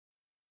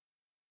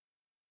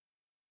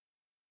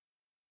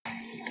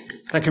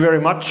Thank you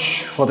very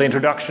much for the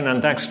introduction,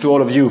 and thanks to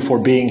all of you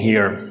for being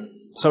here.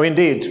 So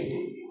indeed,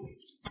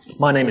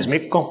 my name is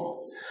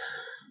Mikko.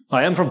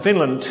 I am from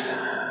Finland,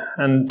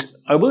 and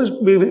I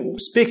will be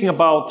speaking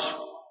about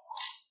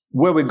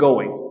where we're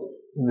going.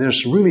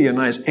 There's really a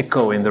nice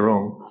echo in the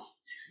room.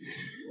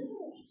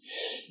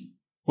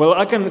 Well,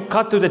 I can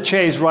cut to the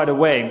chase right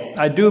away.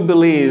 I do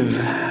believe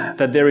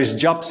that there is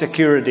job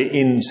security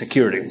in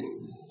security.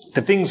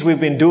 The things we've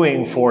been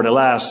doing for the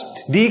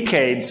last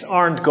decades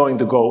aren't going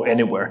to go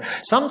anywhere.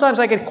 Sometimes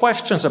I get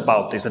questions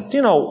about this,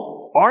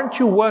 that, aren't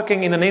you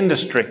working in an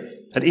industry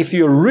that if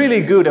you're really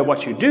good at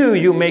what you do,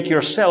 you make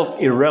yourself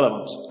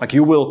irrelevant? Like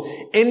you will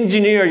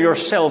engineer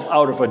yourself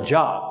out of a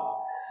job.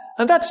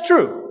 And that's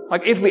true.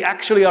 Like if we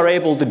actually are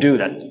able to do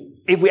that,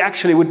 if we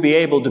actually would be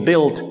able to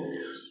build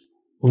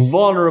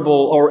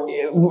vulnerable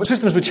or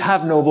systems which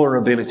have no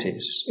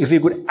vulnerabilities, if we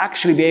could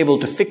actually be able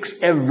to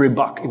fix every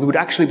bug, if we would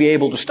actually be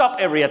able to stop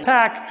every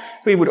attack,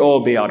 we would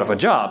all be out of a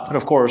job. And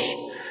of course,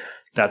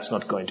 that's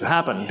not going to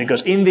happen,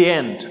 because in the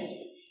end,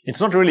 it's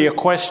not really a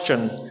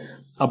question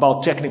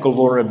about technical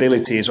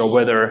vulnerabilities or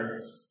whether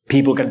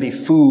people can be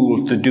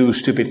fooled to do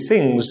stupid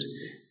things.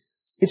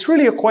 It's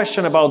really a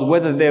question about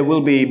whether there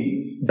will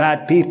be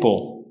bad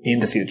people in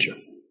the future.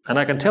 And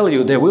I can tell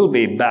you there will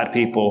be bad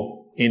people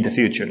in the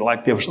future,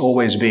 like there's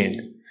always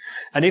been.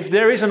 And if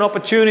there is an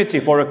opportunity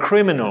for a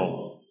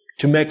criminal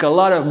to make a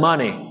lot of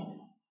money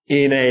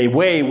in a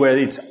way where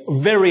it's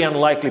very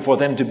unlikely for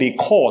them to be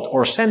caught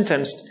or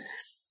sentenced,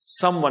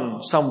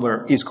 someone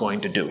somewhere is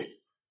going to do it.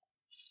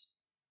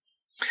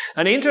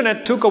 And the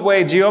internet took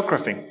away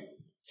geography.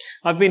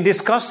 I've been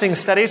discussing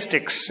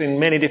statistics in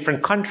many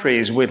different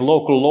countries with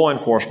local law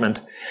enforcement.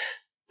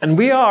 And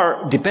we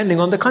are, depending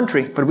on the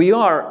country, but we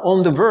are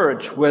on the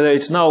verge whether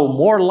it's now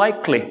more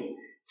likely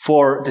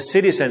for the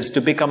citizens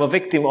to become a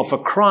victim of a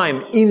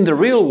crime in the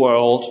real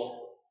world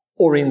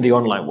or in the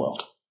online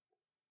world.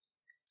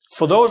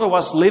 For those of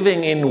us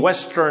living in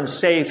Western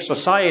safe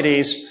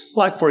societies,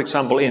 like for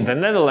example in the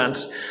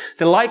Netherlands,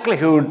 the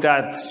likelihood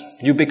that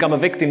you become a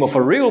victim of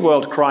a real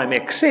world crime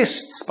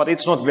exists, but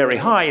it's not very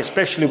high,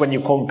 especially when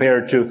you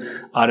compare to,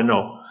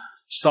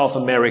 South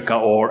America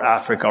or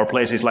Africa or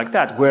places like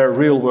that, where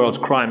real world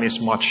crime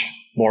is much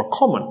more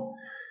common.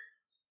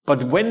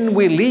 But when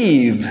we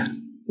leave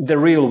the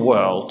real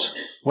world,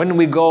 when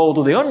we go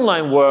to the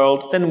online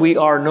world, then we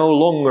are no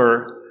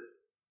longer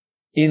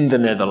in the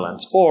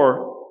Netherlands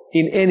or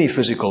in any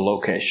physical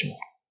location.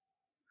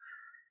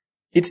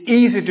 It's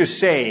easy to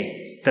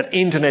say that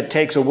internet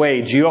takes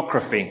away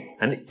geography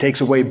and it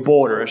takes away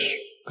borders,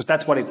 because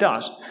that's what it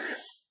does.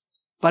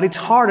 But it's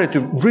harder to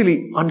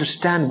really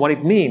understand what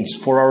it means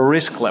for our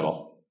risk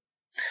level.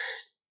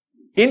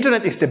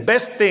 Internet is the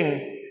best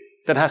thing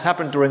that has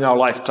happened during our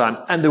lifetime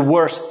and the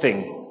worst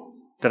thing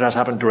that has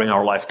happened during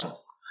our lifetime.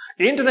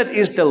 Internet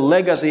is the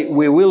legacy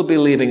we will be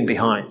leaving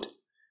behind.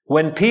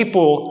 When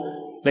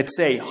people, let's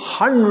say,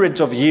 hundreds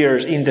of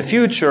years in the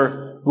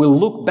future will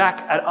look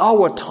back at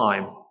our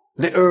time,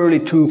 the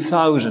early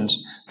 2000s,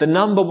 the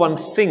number one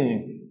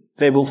thing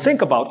they will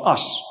think about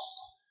us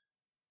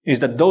is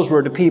that those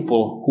were the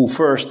people who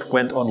first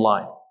went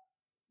online.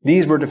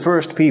 These were the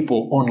first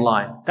people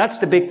online. That's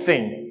the big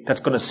thing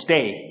that's going to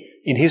stay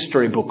in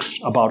history books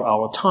about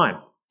our time.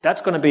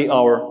 That's going to be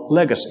our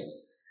legacy.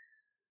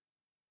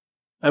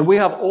 And we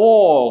have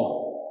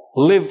all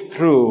lived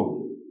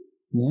through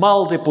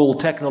multiple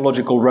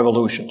technological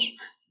revolutions.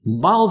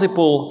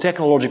 Multiple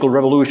technological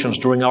revolutions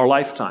during our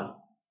lifetime.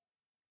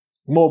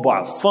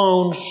 Mobile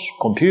phones,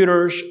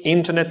 computers,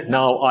 internet,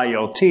 now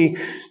IoT.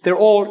 They're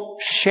all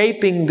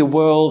shaping the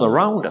world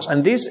around us.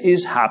 And this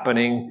is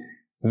happening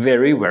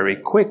very, very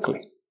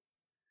quickly.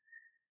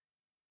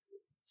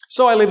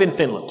 So I live in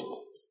Finland.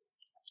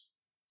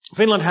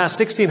 Finland has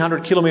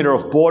 1,600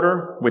 kilometers of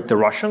border with the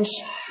Russians.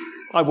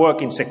 I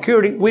work in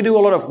security. We do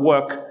a lot of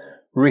work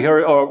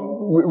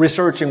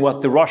researching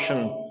what the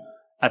Russian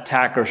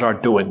attackers are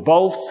doing,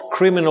 both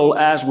criminal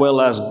as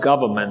well as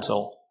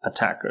governmental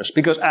attackers.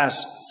 Because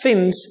as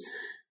Finns,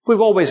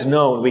 we've always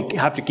known we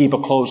have to keep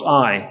a close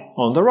eye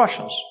on the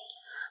Russians.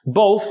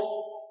 Both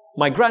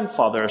my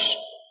grandfathers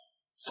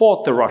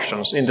fought the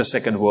Russians in the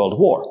Second World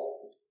War.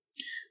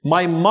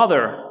 My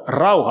mother,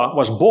 Rauha,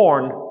 was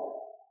born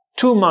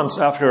 2 months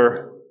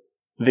after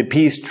the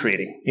peace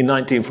treaty in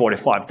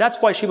 1945.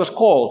 That's why she was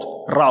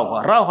called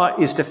Rauha. Rauha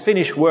is the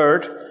Finnish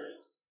word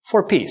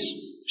for peace.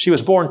 She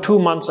was born 2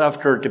 months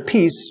after the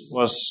peace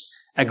was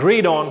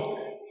agreed on,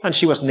 and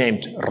she was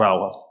named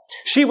Rauha.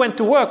 She went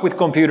to work with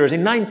computers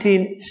in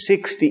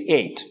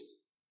 1968.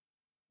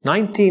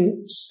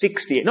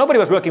 1968. Nobody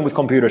was working with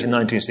computers in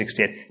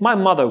 1968. My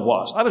mother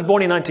was. I was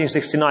born in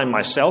 1969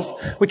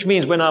 myself, which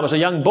means when I was a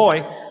young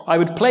boy, I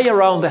would play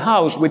around the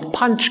house with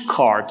punch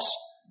cards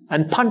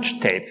and punch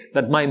tape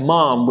that my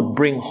mom would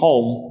bring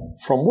home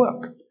from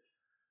work.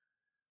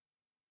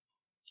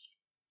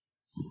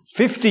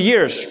 50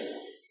 years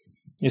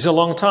is a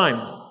long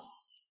time.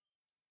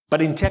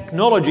 But in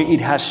technology, it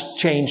has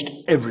changed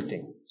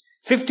everything.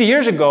 50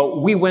 years ago,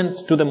 we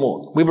went to the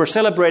moon. We were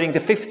celebrating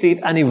the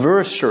 50th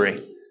anniversary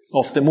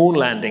of the moon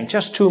landing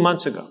just 2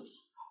 months ago.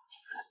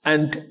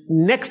 And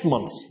next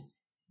month,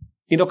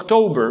 in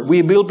October,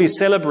 we will be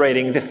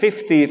celebrating the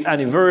 50th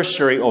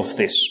anniversary of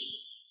this.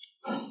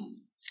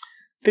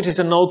 This is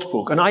a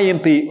notebook, an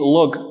IMP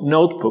log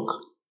notebook,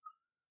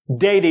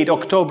 dated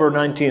October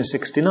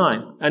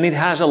 1969. And it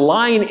has a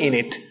line in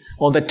it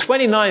on the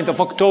 29th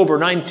of October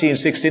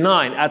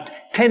 1969 at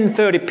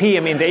 10:30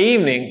 p.m. in the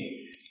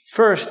evening,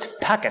 first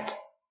packet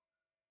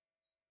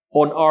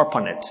on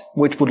ARPANET,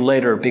 which would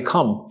later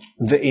become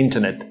the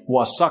Internet,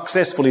 was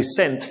successfully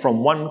sent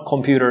from one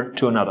computer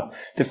to another.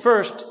 The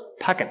first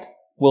packet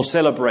will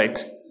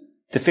celebrate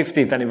the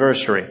 50th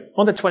anniversary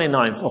on the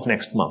 29th of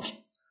next month.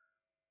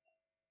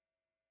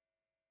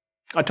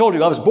 I told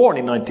you I was born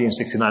in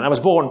 1969. I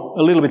was born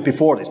a little bit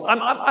before this. I'm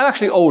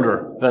actually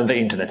older than the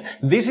Internet.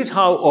 This is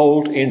how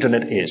old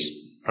Internet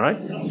is. All right?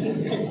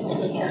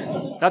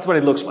 That's what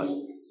it looks like.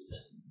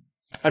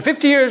 And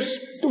 50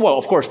 years, well,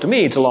 of course, to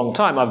me, it's a long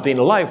time. I've been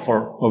alive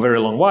for a very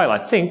long while, I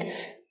think.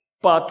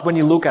 But when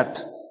you look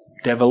at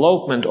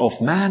development of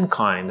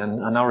mankind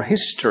and our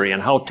history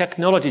and how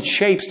technology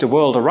shapes the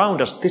world around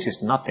us, this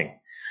is nothing.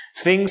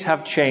 Things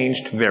have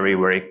changed very,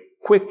 very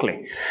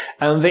quickly.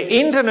 And the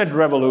Internet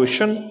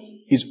revolution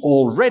is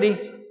already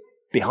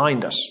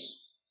behind us.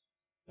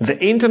 The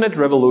Internet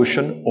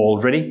revolution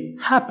already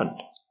happened.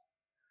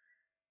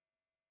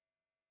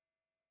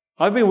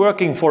 I've been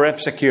working for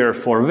F-Secure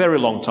for a very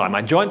long time.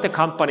 I joined the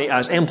company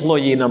as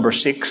employee number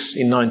 6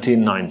 in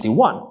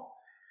 1991.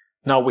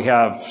 Now we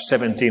have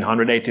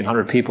 1,700,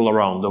 1,800 people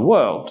around the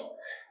world.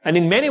 And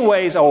in many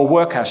ways our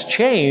work has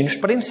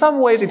changed, but in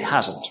some ways it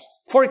hasn't.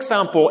 For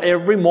example,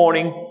 every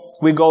morning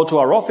we go to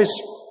our office,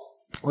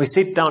 we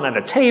sit down at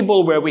a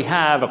table where we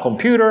have a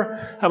computer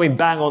and we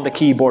bang on the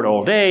keyboard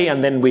all day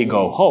and then we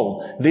go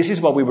home. This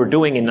is what we were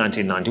doing in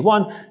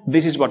 1991.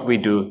 This is what we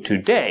do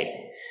today.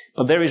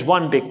 But there is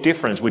one big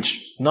difference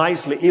which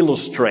nicely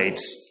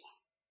illustrates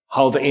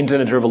how the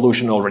Internet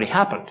revolution already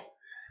happened.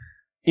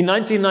 In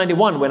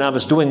 1991, when I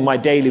was doing my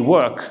daily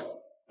work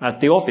at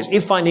the office,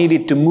 if I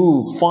needed to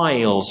move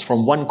files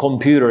from one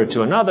computer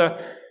to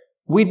another,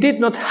 we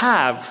did not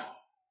have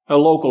a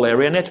local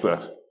area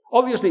network.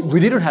 Obviously, we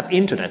didn't have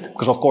Internet,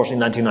 because of course in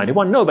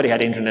 1991 nobody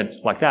had Internet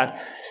like that,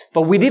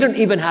 but we didn't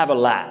even have a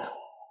LAN.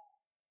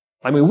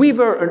 I mean, we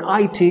were an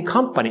IT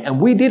company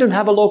and we didn't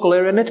have a local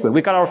area network.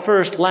 We got our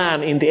first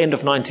LAN in the end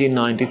of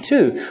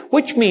 1992,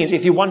 which means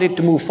if you wanted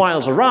to move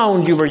files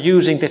around, you were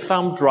using the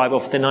thumb drive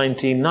of the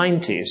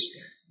 1990s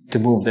to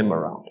move them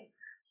around.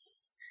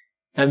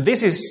 And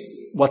this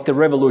is what the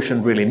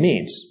revolution really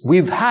means.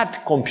 We've had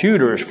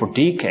computers for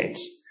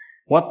decades.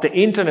 What the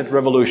Internet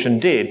revolution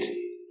did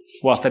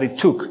was that it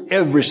took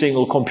every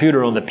single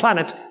computer on the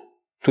planet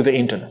to the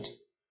Internet.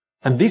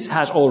 And this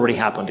has already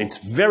happened.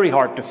 It's very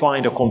hard to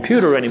find a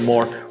computer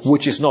anymore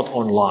which is not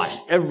online.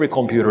 Every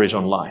computer is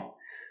online.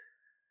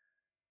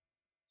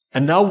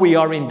 And now we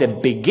are in the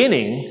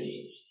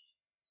beginning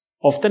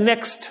of the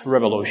next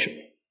revolution,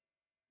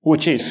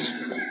 which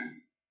is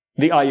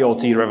the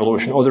IoT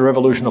revolution, or the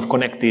revolution of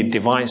connected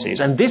devices.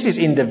 And this is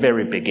in the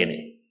very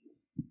beginning.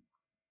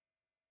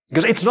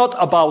 Because it's not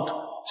about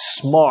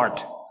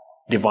smart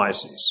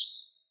devices.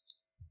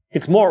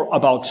 It's more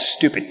about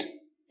stupid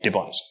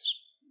devices.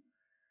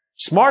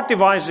 Smart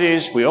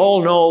devices, we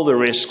all know the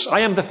risks. I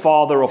am the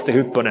father of the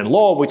Hypponen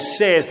law, which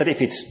says that if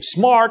it's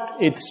smart,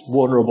 it's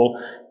vulnerable,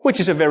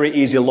 which is a very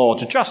easy law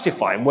to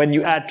justify. When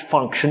you add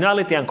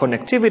functionality and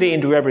connectivity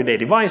into everyday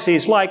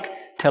devices like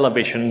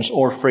televisions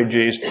or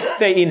fridges,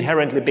 they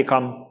inherently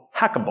become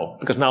hackable,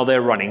 because now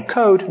they're running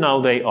code, now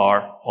they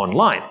are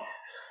online.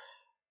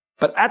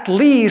 But at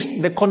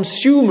least the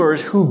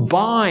consumers who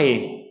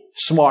buy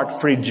smart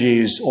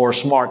fridges or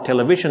smart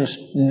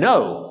televisions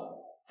know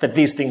that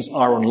these things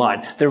are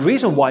online. The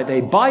reason why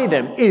they buy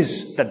them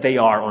is that they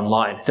are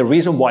online. The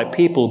reason why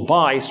people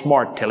buy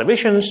smart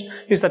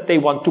televisions is that they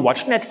want to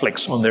watch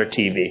Netflix on their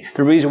TV.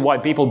 The reason why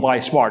people buy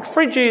smart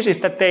fridges is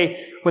that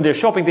when they're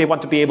shopping, they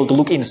want to be able to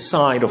look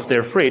inside of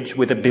their fridge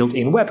with a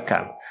built-in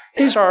webcam.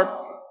 These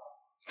are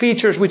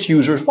features which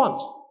users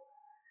want.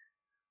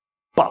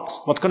 But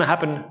what's going to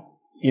happen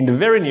in the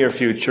very near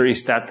future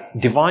is that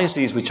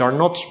devices which are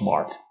not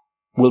smart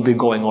will be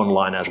going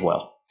online as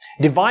well.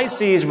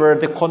 Devices where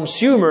the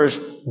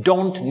consumers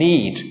don't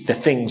need the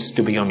things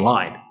to be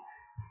online.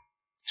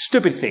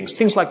 Stupid things,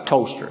 things like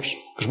toasters,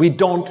 because we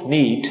don't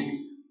need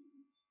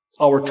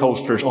our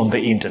toasters on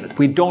the Internet.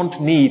 We don't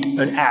need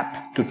an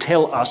app to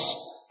tell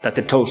us that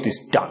the toast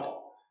is done.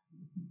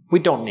 We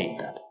don't need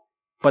that.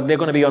 But they're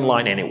going to be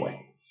online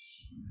anyway.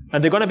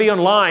 And they're going to be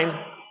online,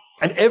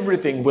 and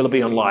everything will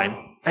be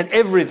online, and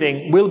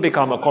everything will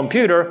become a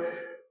computer,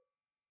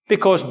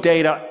 because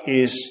data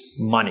is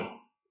money.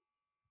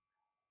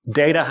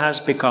 Data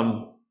has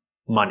become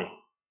money.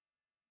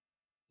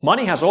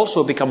 Money has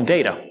also become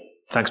data,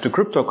 thanks to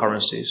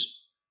cryptocurrencies.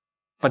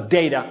 But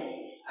data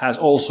has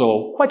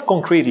also quite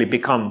concretely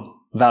become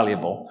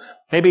valuable.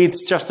 Maybe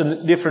it's just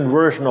a different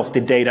version of the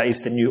data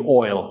is the new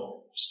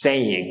oil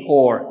saying,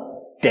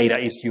 or data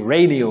is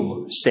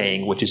uranium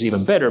saying, which is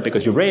even better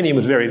because uranium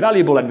is very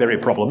valuable and very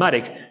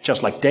problematic,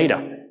 just like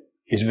data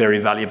is very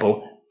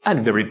valuable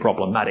and very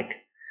problematic.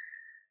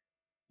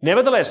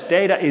 Nevertheless,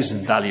 data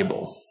is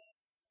valuable.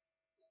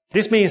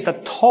 This means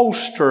that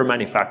toaster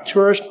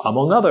manufacturers,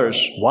 among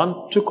others,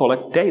 want to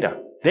collect data.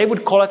 They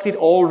would collect it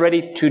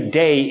already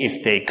today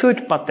if they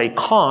could, but they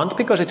can't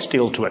because it's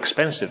still too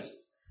expensive.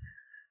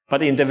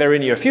 But in the very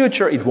near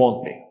future, it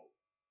won't be.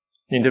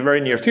 In the very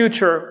near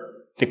future,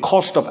 the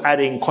cost of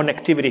adding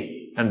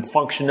connectivity and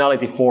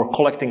functionality for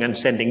collecting and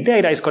sending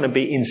data is going to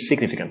be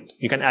insignificant.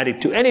 You can add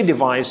it to any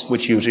device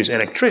which uses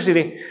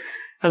electricity,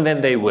 and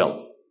then they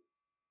will.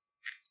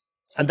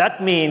 And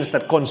that means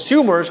that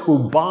consumers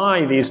who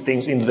buy these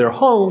things into their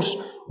homes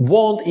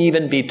won't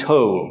even be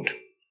told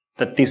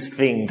that this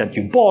thing that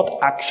you bought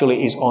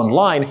actually is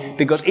online,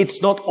 because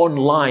it's not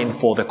online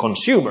for the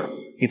consumer.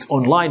 It's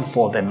online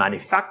for the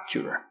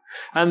manufacturer.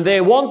 And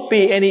there won't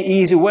be any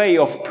easy way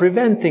of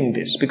preventing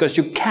this, because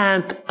you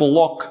can't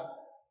block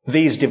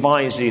these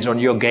devices on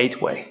your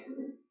gateway,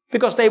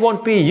 because they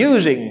won't be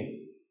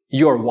using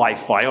your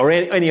Wi-Fi or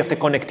any of the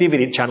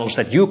connectivity channels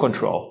that you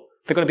control.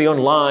 They're going to be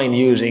online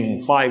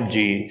using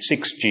 5G,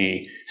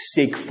 6G,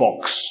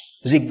 Sigfox,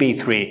 Zigbee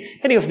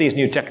 3, any of these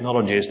new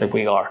technologies that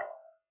we are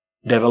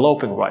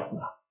developing right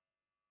now.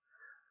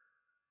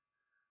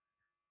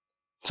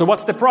 So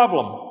what's the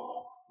problem?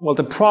 Well,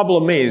 the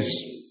problem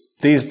is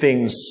these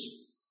things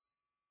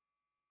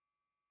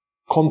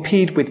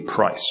compete with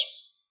price.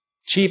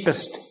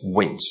 Cheapest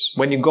wins.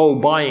 When you go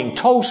buying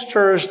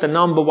toasters, the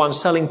number one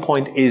selling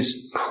point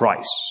is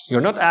price.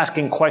 You're not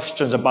asking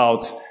questions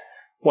about,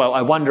 well,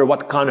 I wonder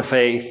what kind of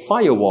a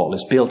firewall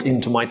is built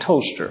into my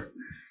toaster.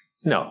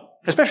 No,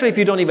 especially if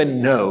you don't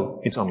even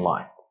know it's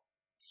online.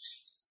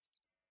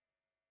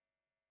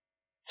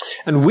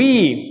 And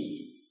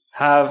we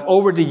have,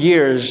 over the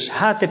years,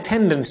 had the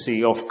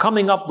tendency of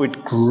coming up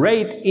with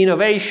great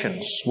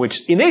innovations,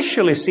 which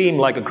initially seemed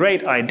like a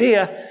great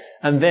idea,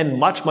 and then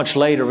much, much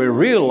later we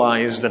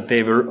realized that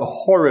they were a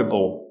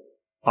horrible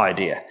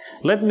idea.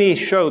 Let me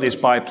show this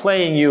by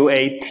playing you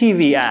a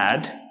TV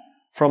ad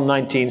from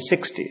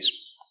 1960s.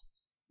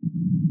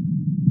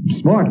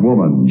 Smart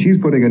woman, she's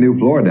putting a new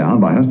floor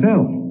down by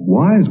herself.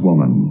 Wise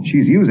woman,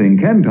 she's using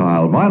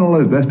Kentile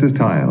vinyl asbestos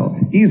tile.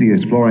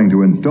 Easiest flooring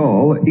to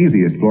install,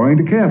 easiest flooring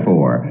to care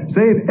for.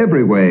 Save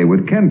every way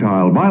with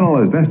Kentile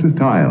vinyl asbestos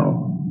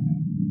tile.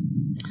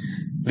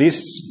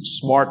 This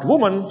smart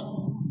woman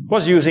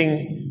was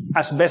using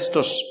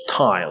asbestos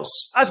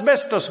tiles.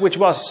 Asbestos, which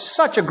was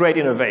such a great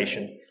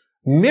innovation.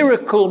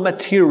 Miracle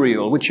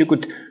material, which you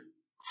could,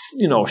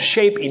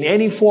 shape in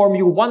any form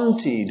you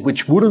wanted,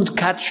 which wouldn't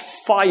catch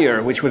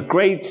fire, which was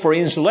great for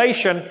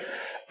insulation,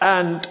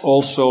 and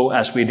also,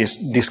 as we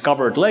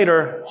discovered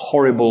later,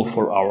 horrible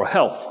for our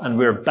health. And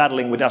we're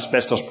battling with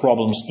asbestos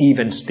problems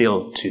even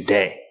still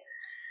today.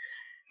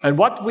 And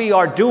what we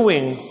are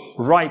doing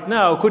right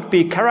now could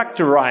be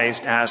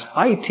characterized as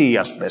IT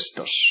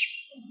asbestos.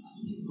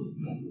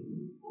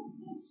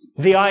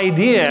 The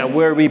idea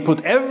where we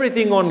put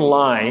everything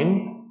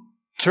online,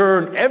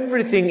 turn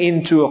everything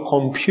into a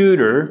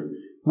computer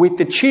with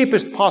the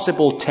cheapest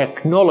possible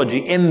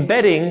technology,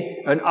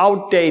 embedding an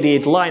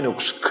outdated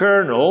Linux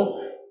kernel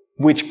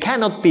which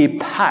cannot be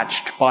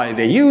patched by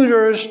the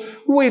users,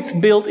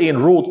 with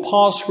built-in root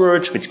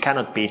passwords which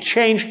cannot be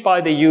changed by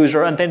the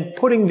user, and then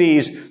putting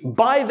these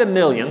by the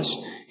millions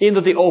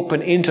into the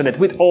open internet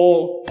with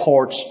all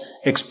ports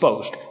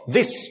exposed.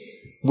 This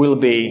will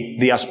be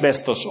the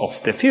asbestos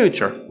of the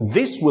future.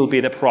 This will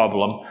be the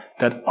problem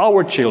that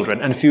our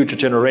children and future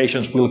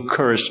generations will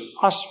curse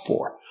us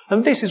for.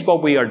 And this is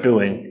what we are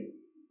doing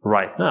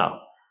right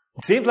now.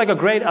 It seems like a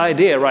great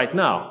idea right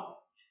now.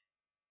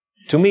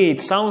 To me,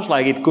 it sounds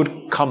like it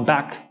could come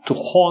back to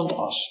haunt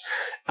us.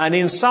 And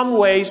in some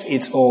ways,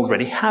 it's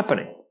already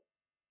happening.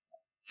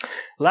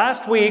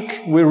 Last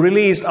week, we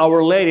released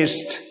our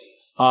latest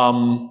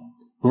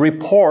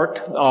report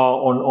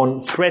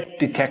on threat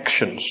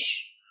detections.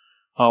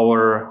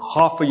 Our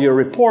half-a-year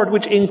report,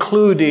 which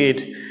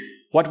included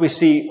what we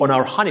see on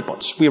our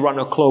honeypots. We run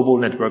a global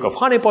network of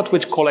honeypots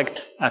which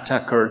collect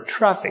attacker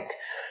traffic.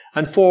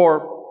 And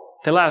for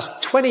the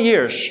last 20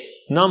 years,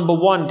 number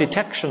one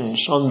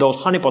detections on those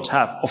honeypots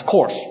have, of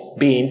course,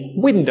 been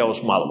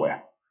Windows malware.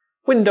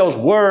 Windows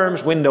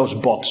worms, Windows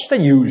bots, the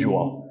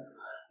usual.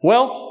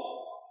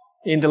 Well,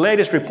 in the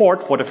latest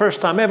report, for the first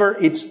time ever,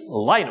 it's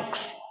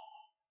Linux.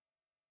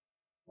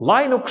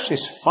 Linux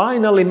is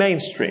finally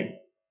mainstream.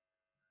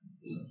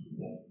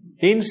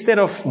 Instead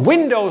of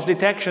Windows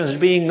detections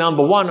being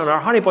number one on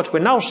our honeypots, we're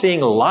now seeing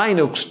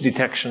Linux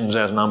detections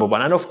as number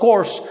one. And of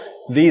course,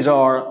 these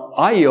are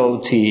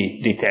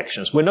IoT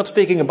detections. We're not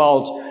speaking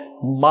about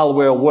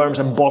malware, worms,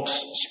 and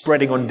bots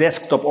spreading on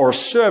desktop or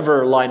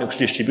server Linux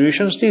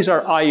distributions. These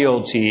are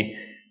IoT,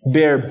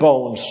 bare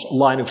bones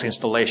Linux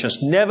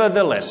installations.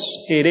 Nevertheless,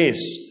 it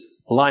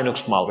is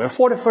Linux malware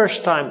for the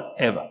first time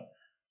ever.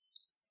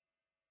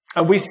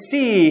 And we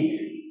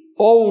see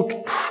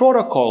old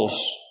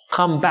protocols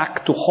come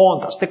back to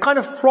haunt us. The kind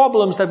of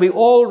problems that we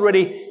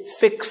already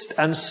fixed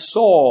and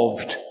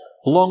solved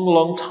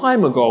long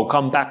time ago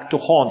come back to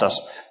haunt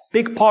us.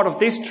 Big part of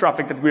this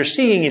traffic that we're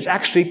seeing is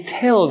actually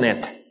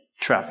telnet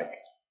traffic.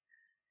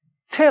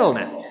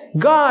 Telnet.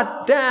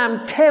 Goddamn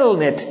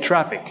Telnet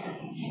traffic.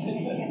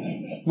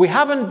 We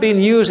haven't been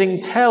using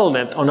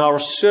Telnet on our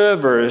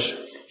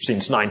servers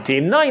since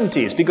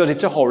 1990s because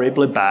it's a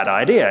horribly bad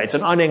idea. It's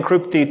an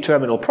unencrypted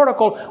terminal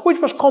protocol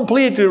which was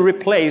completely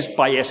replaced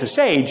by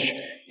SSH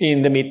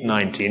in the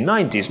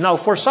mid-1990s. Now,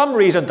 for some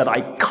reason that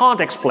I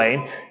can't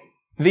explain,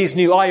 these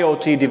new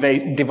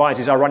IoT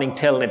devices are running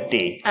Telnet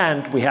D,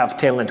 and we have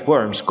Telnet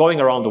worms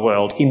going around the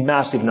world in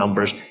massive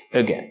numbers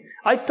again.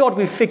 I thought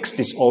we fixed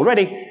this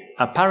already.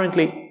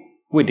 Apparently,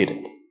 we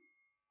didn't.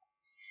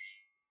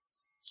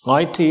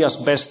 IT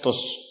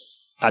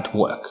asbestos at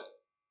work.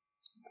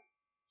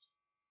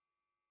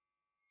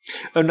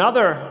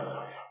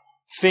 Another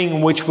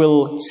thing which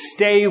will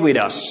stay with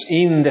us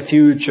in the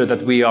future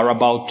that we are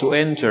about to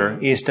enter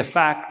is the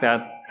fact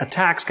that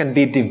attacks can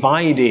be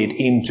divided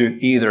into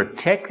either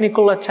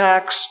technical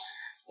attacks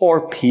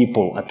or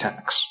people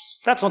attacks.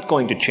 That's not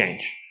going to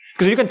change.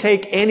 Because you can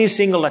take any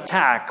single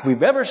attack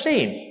we've ever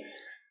seen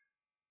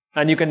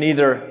and you can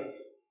either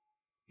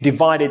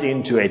divide it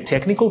into a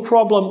technical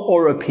problem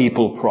or a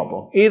people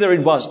problem. Either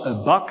it was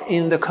a bug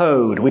in the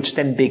code, which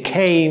then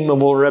became a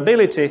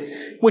vulnerability,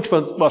 which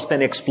was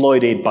then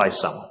exploited by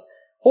someone.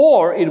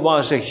 Or it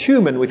was a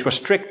human which was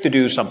tricked to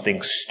do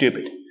something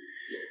stupid.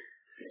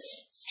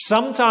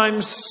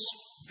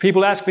 Sometimes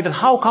people ask me that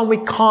how come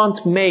we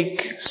can't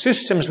make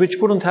systems which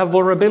wouldn't have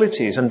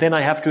vulnerabilities? And then I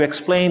have to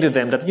explain to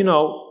them that,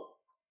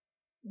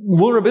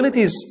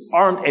 vulnerabilities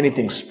aren't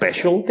anything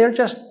special, they're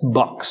just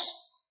bugs.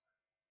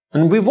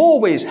 And we've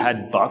always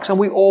had bugs, and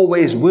we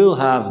always will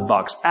have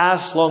bugs,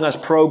 as long as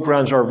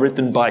programs are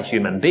written by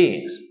human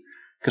beings.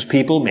 Because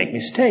people make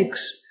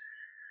mistakes.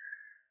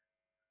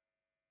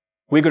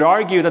 We could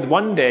argue that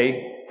one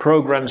day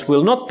programs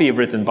will not be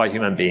written by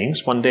human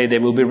beings. One day they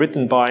will be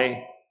written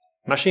by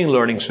machine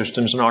learning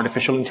systems and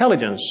artificial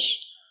intelligence.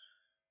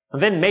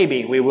 And then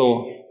maybe we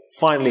will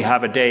finally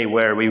have a day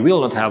where we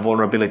will not have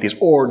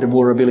vulnerabilities, or the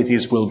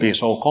vulnerabilities will be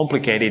so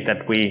complicated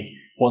that we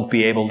won't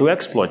be able to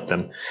exploit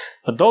them.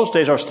 But those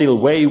days are still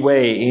way,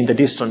 way in the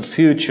distant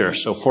future.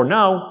 So for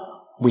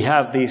now, we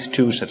have these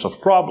two sets of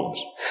problems.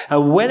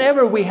 And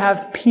whenever we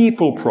have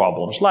people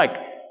problems, like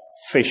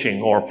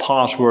phishing or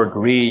password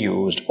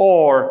reused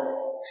or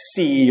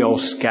CEO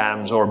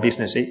scams or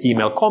business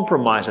email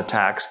compromise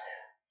attacks,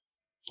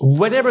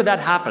 whenever that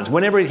happens,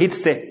 whenever it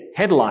hits the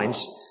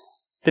headlines,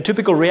 the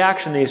typical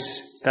reaction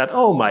is that,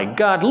 oh my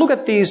God, look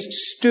at these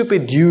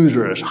stupid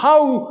users.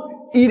 How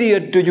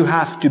idiot do you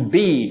have to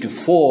be to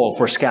fall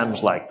for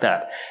scams like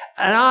that?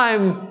 And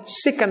I'm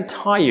sick and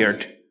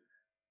tired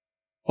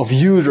of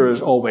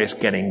users always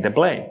getting the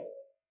blame.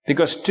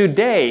 Because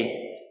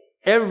today,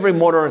 every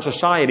modern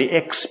society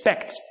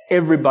expects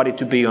everybody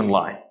to be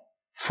online.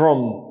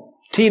 From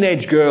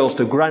teenage girls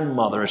to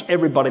grandmothers,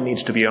 everybody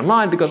needs to be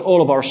online because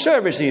all of our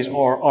services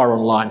are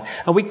online.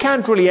 And we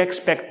can't really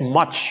expect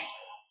much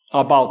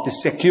about the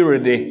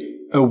security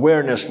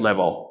awareness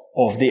level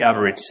of the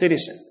average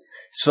citizen.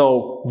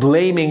 So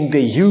blaming the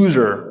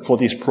user for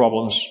these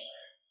problems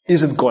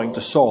isn't going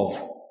to solve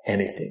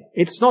anything.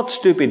 It's not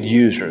stupid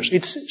users,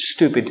 it's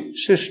stupid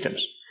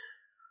systems.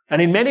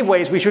 And in many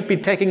ways we should be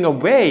taking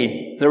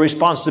away the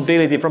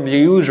responsibility from the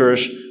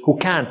users who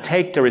can't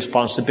take the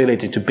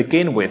responsibility to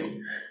begin with,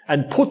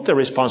 and put the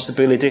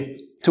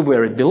responsibility to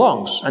where it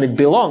belongs. And it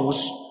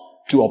belongs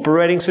to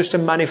operating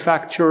system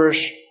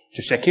manufacturers,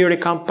 to security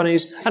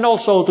companies, and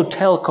also to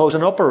telcos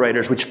and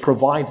operators which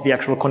provide the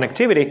actual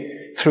connectivity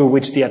through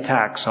which the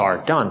attacks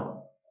are done.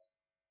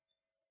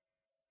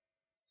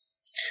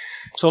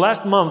 So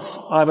last month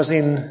I was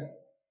in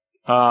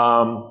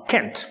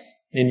Kent,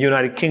 in the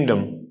United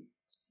Kingdom,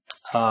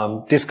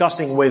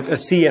 discussing with a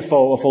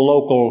CFO of a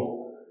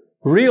local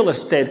real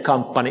estate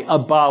company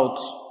about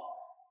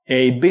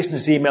a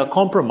business email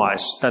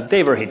compromise that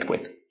they were hit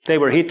with. They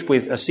were hit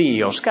with a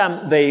CEO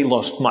scam. They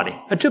lost money.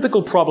 A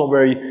typical problem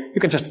where you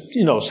can just,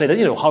 say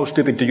that, how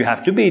stupid do you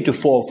have to be to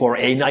fall for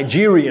a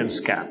Nigerian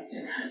scam?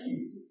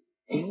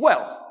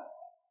 Well,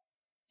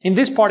 in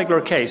this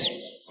particular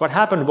case, what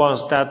happened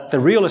was that the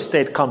real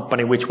estate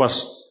company which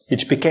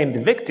became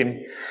the victim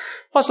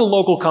was a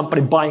local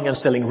company buying and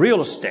selling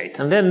real estate.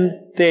 And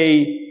then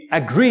they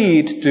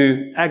agreed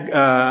to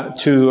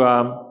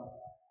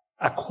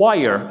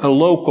acquire a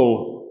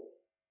local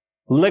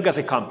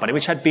legacy company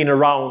which had been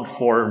around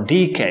for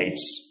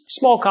decades.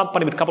 Small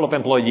company with a couple of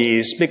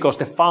employees, because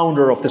the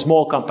founder of the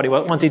small company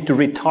wanted to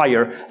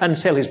retire and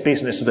sell his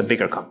business to the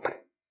bigger company.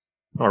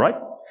 All right?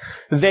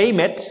 They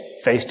met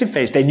face to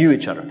face. They knew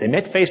each other. They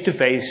met face to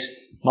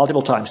face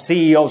multiple times.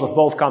 CEOs of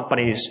both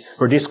companies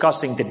were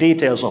discussing the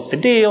details of the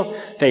deal.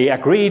 They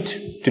agreed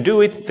to do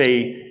it.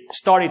 They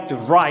started to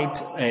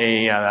write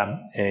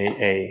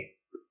a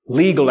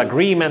legal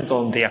agreement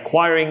on the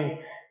acquiring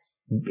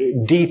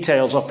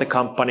details of the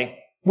company,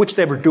 which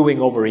they were doing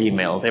over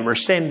email. They were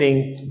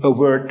sending a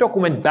Word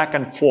document back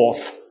and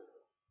forth,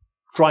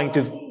 trying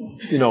to,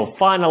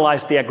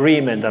 finalize the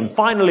agreement. And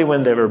finally,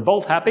 when they were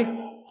both happy,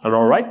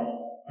 all right,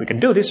 we can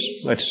do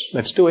this.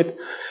 Let's do it.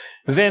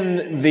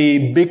 Then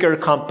the bigger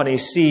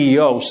company's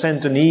CEO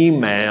sent an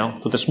email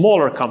to the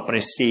smaller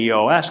company's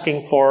CEO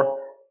asking for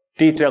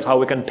details how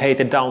we can pay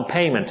the down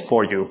payment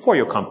for you, for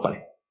your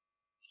company.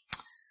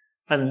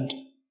 And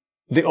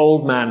the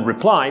old man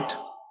replied,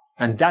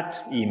 and that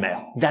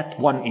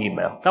one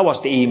email, that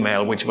was the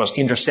email which was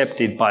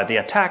intercepted by the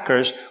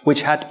attackers,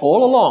 which had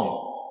all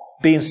along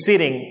been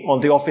sitting on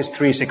the Office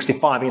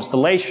 365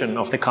 installation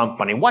of the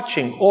company,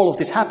 watching all of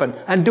this happen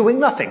and doing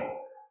nothing,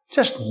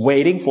 just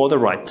waiting for the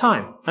right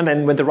time. And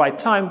then when the right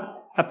time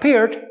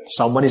appeared,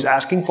 someone is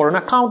asking for an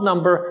account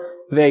number,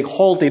 they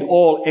halted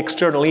all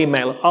external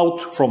email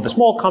out from the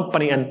small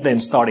company and then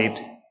started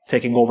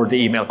taking over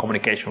the email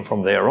communication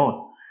from there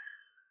on.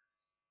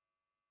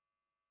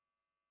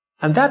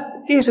 And that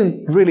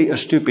isn't really a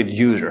stupid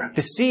user.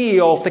 The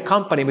CEO of the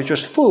company which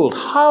was fooled,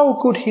 how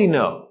could he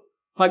know?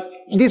 Like,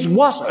 this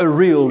was a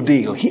real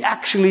deal. He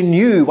actually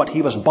knew what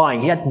he was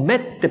buying. He had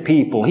met the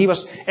people. He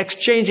was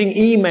exchanging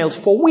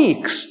emails for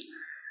weeks.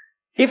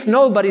 If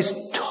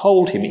nobody's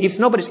told him, if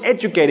nobody's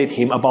educated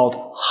him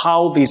about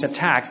how these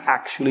attacks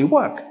actually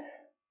work,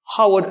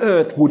 how on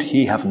earth would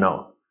he have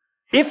known?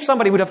 If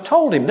somebody would have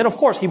told him, then of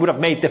course he would have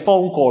made the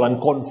phone call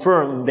and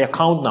confirmed the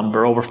account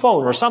number over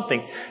phone or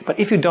something. But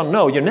if you don't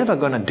know, you're never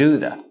going to do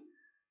that.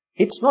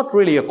 It's not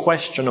really a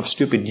question of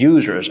stupid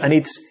users, and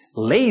it's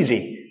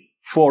lazy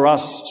for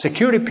us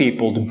security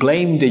people to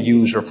blame the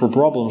user for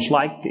problems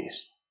like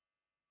this.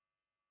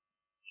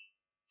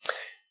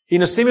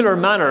 In a similar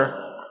manner,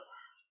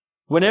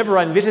 whenever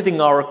I'm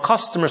visiting our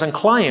customers and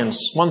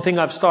clients, one thing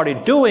I've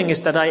started doing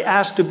is that I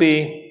ask to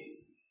be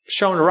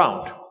shown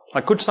around.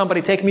 Like, could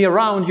somebody take me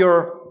around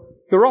your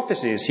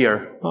offices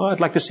here? Oh, I'd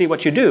like to see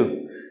what you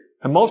do.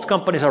 And most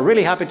companies are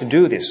really happy to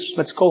do this.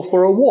 Let's go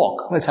for a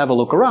walk. Let's have a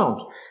look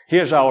around.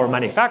 Here's our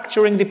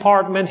manufacturing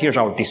department. Here's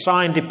our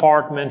design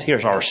department.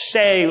 Here's our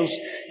sales.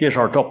 Here's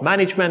our top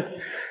management.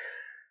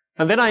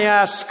 And then I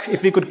ask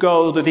if we could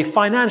go to the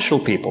financial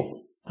people.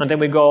 And then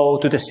we go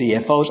to the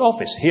CFO's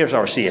office. Here's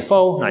our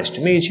CFO. Nice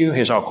to meet you.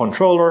 Here's our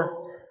controller.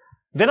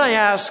 Then I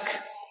ask,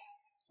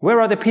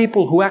 where are the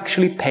people who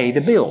actually pay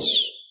the bills?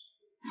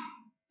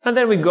 And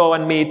then we go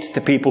and meet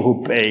the people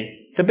who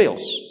pay the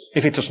bills.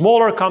 If it's a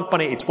smaller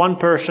company, it's one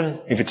person.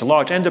 If it's a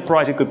large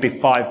enterprise, it could be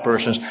 5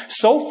 persons.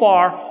 So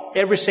far,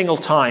 every single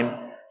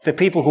time, the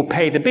people who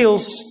pay the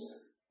bills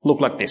look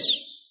like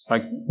this.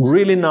 Like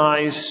really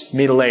nice,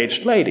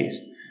 middle-aged ladies.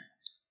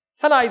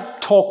 And I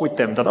talk with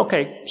them that,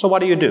 okay, so what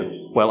do you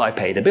do? Well, I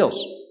pay the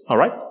bills. All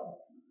right?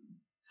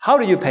 How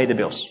do you pay the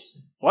bills?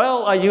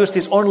 Well, I use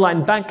this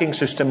online banking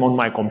system on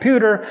my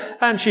computer,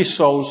 and she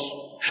shows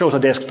a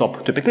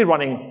desktop typically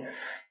running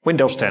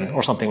Windows 10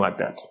 or something like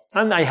that.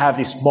 And I have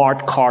this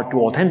smart card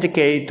to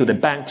authenticate to the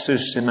bank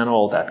system and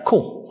all that.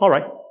 Cool. All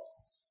right.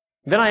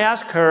 Then I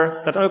ask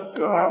her that,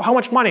 how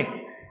much money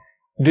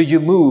do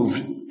you move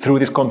through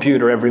this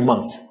computer every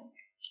month?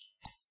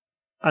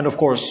 And of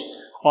course,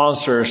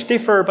 answers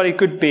differ, but it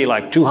could be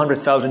like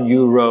 200,000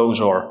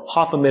 euros or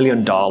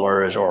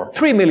 $500,000 or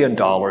 $3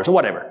 million or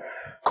whatever.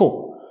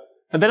 Cool.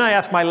 And then I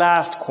ask my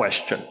last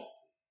question,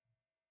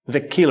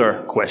 the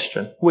killer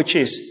question, which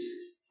is,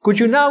 could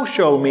you now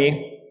show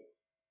me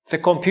the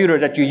computer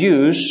that you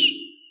use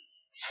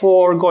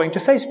for going to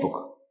Facebook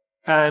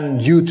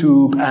and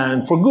YouTube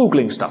and for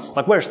Googling stuff?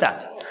 Like, where's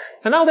that?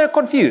 And now they're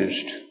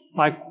confused.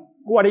 Like,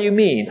 what do you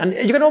mean? And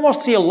you can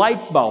almost see a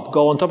light bulb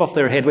go on top of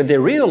their head when they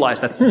realize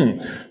that,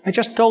 I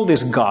just told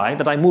this guy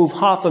that I move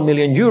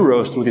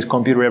 €500,000 through this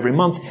computer every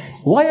month.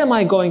 Why am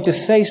I going to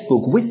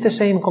Facebook with the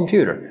same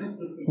computer?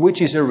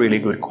 Which is a really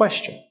good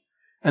question.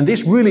 And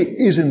this really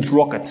isn't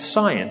rocket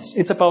science.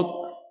 It's about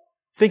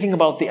thinking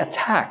about the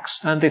attacks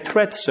and the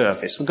threat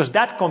surface, because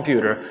that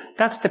computer,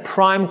 that's the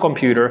prime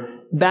computer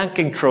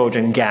banking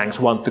Trojan gangs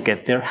want to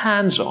get their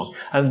hands on.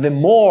 And the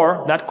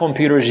more that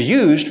computer is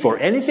used for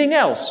anything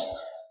else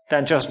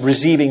than just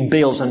receiving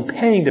bills and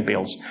paying the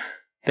bills,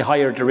 the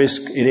higher the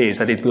risk it is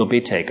that it will be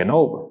taken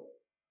over.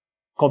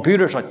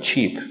 Computers are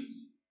cheap.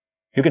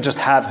 You can just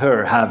have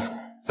her have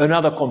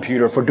another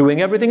computer for doing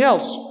everything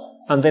else,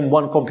 and then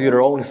one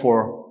computer only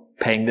for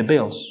paying the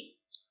bills.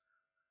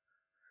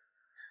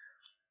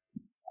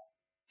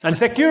 And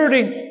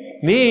security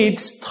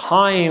needs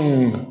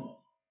time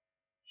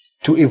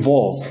to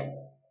evolve.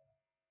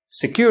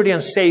 Security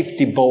and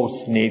safety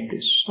both need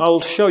this.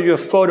 I'll show you a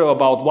photo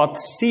about what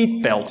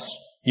seat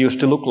belts used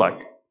to look like.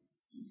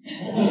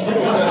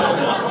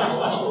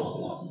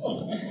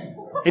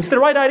 It's the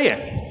right idea.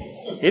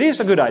 It is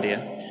a good idea.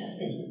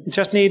 It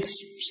just needs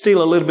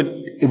still a little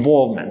bit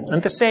involvement.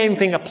 And the same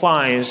thing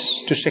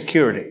applies to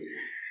security.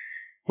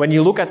 When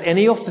you look at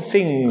any of the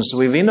things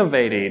we've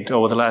innovated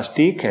over the last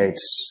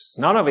decades,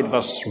 none of it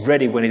was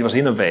ready when it was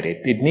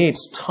innovated. It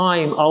needs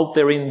time out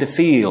there in the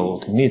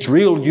field. It needs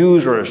real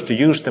users to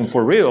use them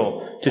for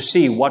real, to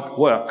see what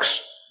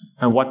works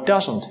and what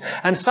doesn't.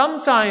 And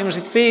sometimes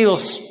it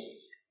feels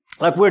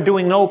like we're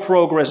doing no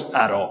progress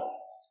at all.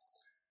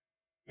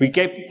 We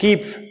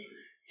keep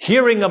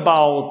hearing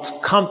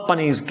about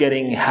companies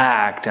getting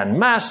hacked and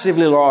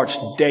massively large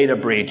data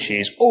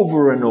breaches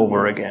over and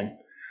over again.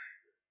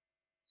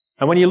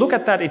 And when you look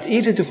at that, it's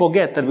easy to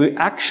forget that we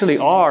actually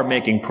are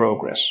making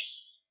progress.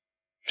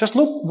 Just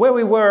look where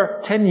we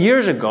were 10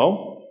 years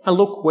ago and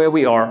look where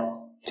we are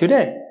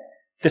today.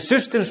 The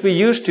systems we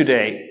use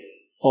today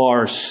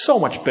are so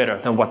much better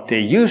than what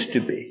they used to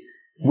be.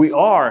 We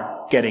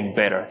are getting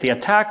better. The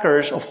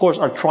attackers, of course,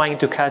 are trying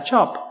to catch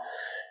up.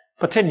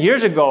 But 10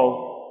 years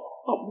ago,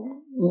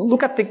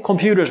 look at the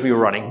computers we were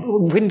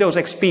running. Windows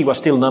XP was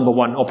still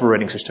 #1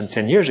 operating system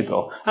 10 years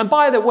ago. And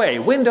by the way,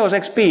 Windows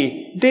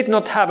XP did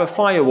not have a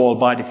firewall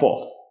by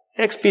default.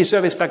 XP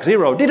Service Pack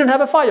 0 didn't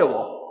have a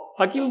firewall.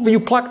 Like you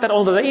plugged that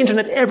onto the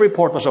internet, every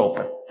port was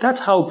open.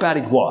 That's how bad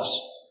it was.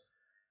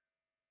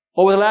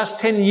 Over the last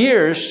 10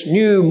 years,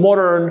 new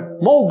modern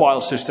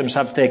mobile systems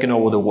have taken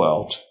over the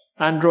world.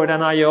 Android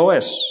and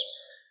iOS.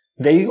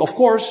 They, of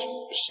course,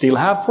 still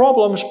have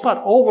problems,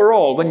 but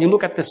overall, when you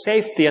look at the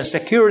safety and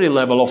security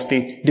level of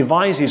the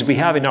devices we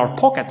have in our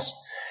pockets,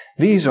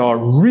 these are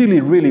really,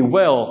 really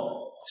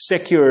well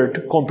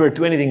secured compared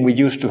to anything we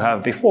used to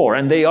have before,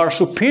 and they are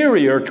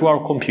superior to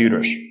our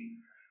computers.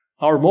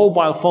 Our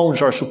mobile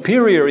phones are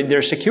superior in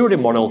their security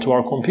model to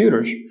our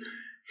computers,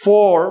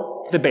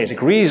 for the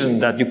basic reason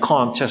that you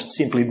can't just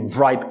simply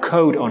write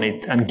code on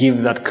it and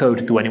give that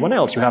code to anyone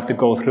else. You have to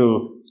go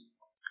through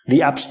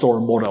the App Store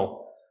model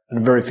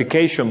and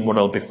verification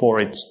model before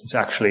it's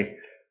actually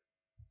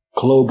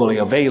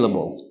globally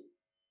available.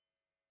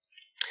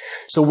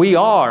 So we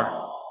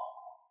are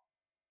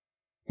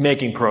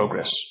making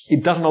progress.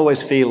 It doesn't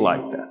always feel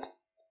like that.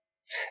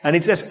 And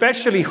it's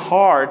especially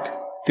hard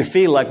to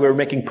feel like we're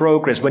making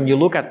progress when you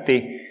look at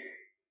the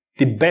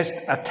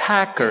best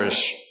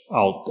attackers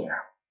out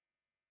there.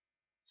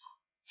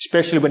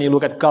 Especially when you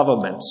look at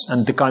governments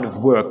and the kind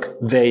of work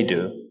they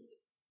do.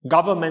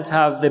 Governments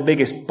have the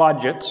biggest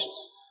budgets,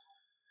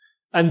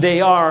 and they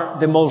are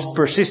the most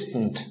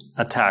persistent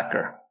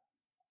attacker.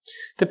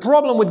 The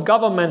problem with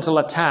governmental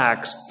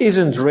attacks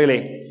isn't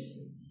really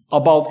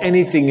about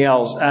anything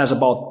else as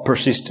about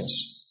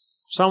persistence.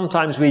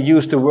 Sometimes we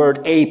use the word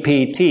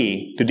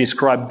APT to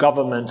describe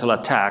governmental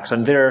attacks,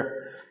 and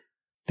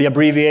the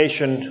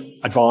abbreviation,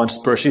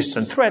 Advanced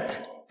Persistent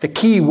Threat, the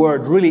key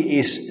word really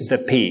is the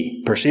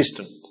P,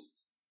 persistent.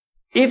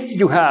 If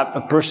you have a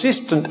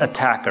persistent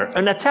attacker,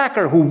 an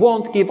attacker who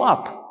won't give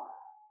up,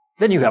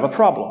 then you have a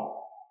problem.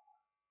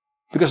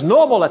 Because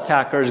normal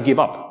attackers give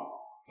up.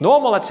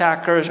 Normal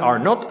attackers are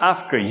not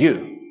after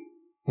you.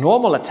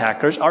 Normal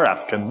attackers are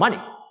after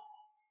money.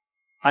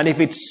 And if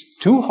it's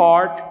too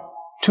hard,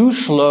 too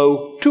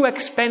slow, too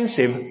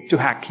expensive to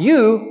hack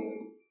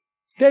you,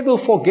 they will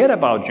forget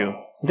about you.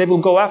 They will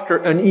go after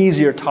an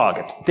easier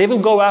target. They will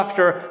go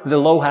after the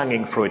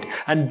low-hanging fruit.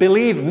 And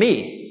believe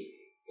me,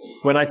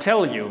 when I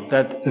tell you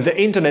that the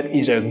internet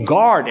is a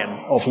garden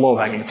of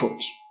low-hanging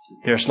fruits.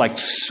 There's like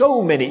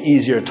so many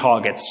easier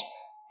targets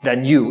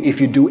than you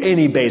if you do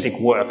any basic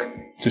work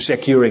to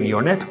securing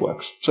your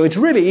networks. So it's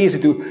really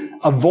easy to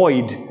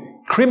avoid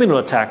criminal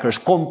attackers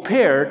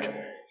compared to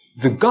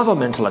the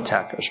governmental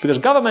attackers, because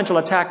governmental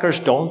attackers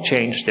don't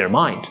change their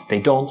mind. They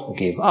don't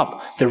give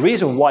up. The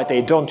reason why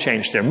they don't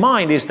change their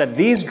mind is that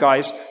these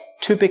guys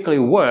typically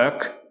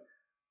work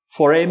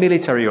for a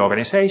military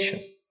organization.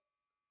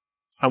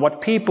 And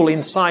what people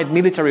inside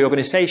military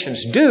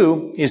organizations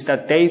do is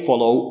that they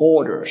follow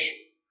orders.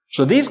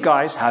 So these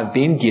guys have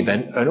been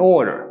given an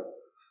order.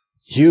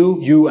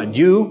 You and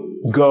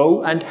you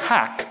go and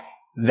hack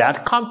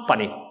that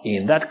company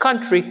in that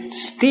country,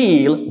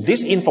 steal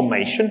this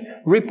information,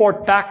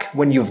 report back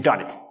when you've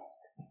done it.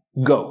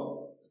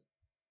 Go.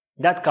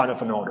 That kind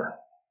of an order.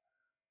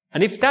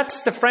 And if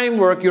that's the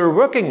framework you're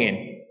working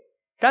in,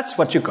 that's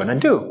what you're gonna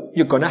do.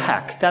 You're gonna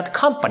hack that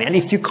company. And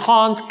if you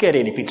can't get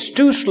in, if it's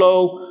too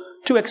slow,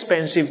 too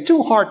expensive,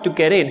 too hard to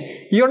get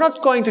in, you're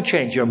not going to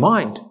change your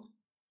mind.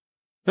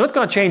 You're not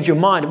going to change your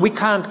mind. We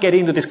can't get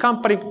into this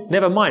company.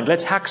 Never mind.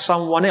 Let's hack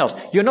someone else.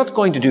 You're not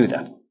going to do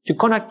that. You're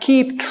going to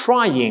keep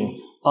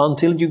trying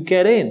until you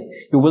get in.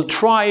 You will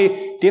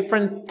try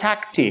different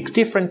tactics,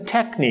 different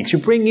techniques. You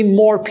bring in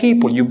more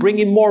people. You bring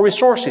in more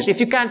resources. If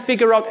you can't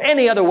figure out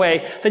any other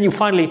way, then you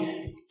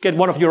finally get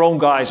one of your own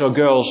guys or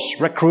girls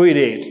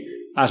recruited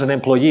as an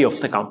employee of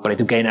the company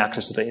to gain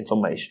access to the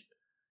information.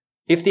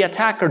 If the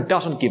attacker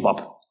doesn't give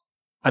up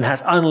and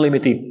has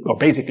unlimited or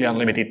basically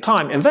unlimited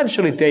time,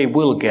 eventually they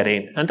will get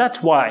in. And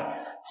that's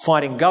why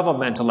fighting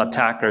governmental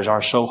attackers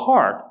are so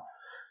hard.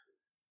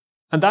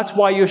 And that's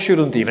why you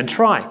shouldn't even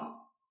try.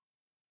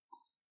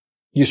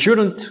 You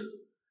shouldn't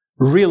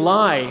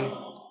rely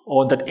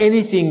on that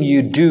anything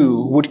you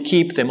do would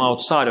keep them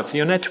outside of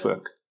your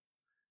network.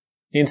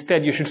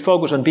 Instead, you should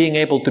focus on being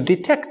able to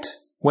detect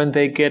when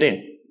they get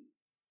in.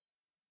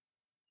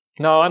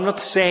 Now, I'm not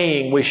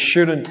saying we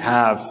shouldn't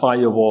have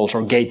firewalls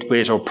or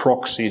gateways or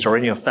proxies or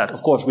any of that.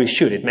 Of course we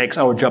should. It makes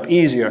our job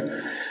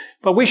easier.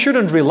 But we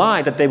shouldn't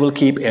rely that they will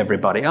keep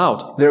everybody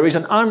out. There is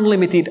an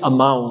unlimited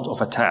amount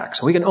of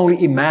attacks. We can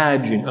only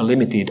imagine a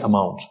limited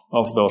amount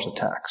of those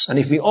attacks. And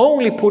if we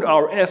only put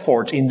our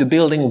effort into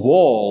building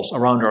walls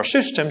around our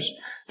systems,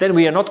 then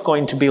we are not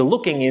going to be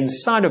looking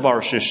inside of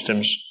our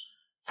systems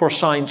for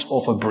signs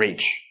of a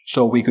breach.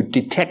 so we could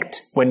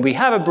detect when we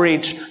have a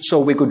breach, so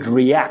we could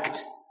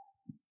react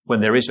when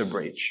there is a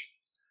breach.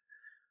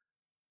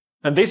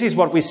 And this is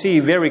what we see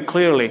very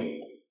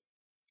clearly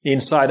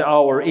inside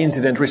our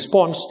incident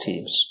response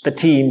teams, the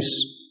teams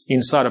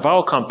inside of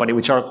our company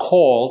which are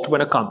called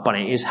when a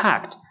company is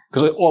hacked.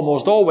 Because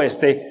almost always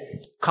the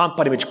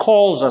company which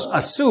calls us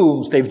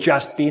assumes they've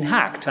just been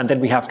hacked, and then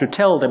we have to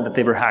tell them that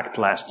they were hacked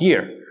last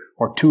year,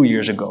 or 2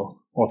 years ago,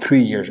 or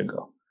 3 years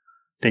ago.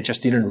 They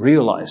just didn't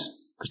realize,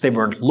 because they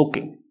weren't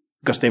looking,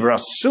 because they were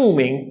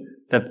assuming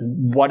that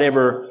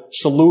whatever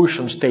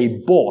solutions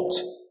they bought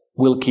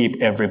will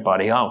keep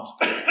everybody out.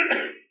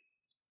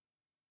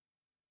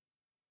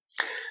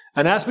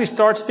 And as we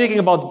start speaking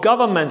about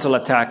governmental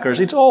attackers,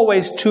 it's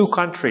always two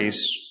countries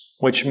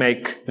which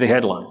make the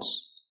headlines.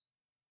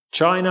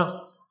 China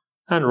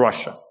and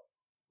Russia.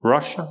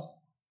 Russia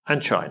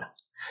and China.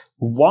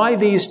 Why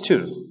these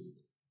two?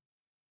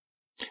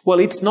 Well,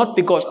 it's not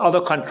because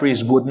other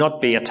countries would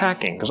not be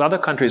attacking, because other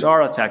countries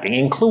are attacking,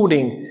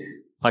 including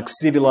like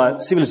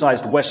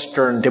civilized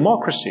Western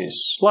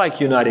democracies, like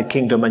United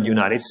Kingdom and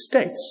United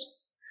States.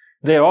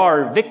 There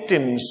are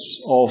victims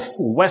of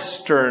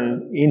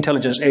Western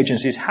intelligence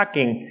agencies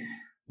hacking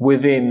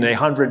within a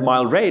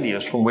 100-mile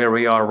radius from where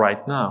we are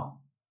right now.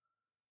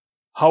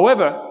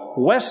 However,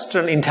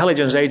 Western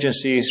intelligence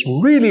agencies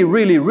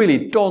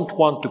really don't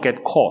want to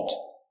get caught.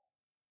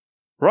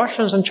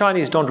 Russians and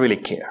Chinese don't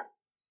really care.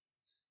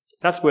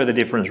 That's where the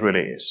difference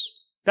really is.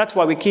 That's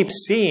why we keep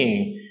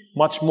seeing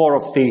much more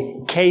of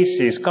the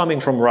cases coming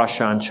from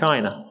Russia and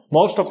China.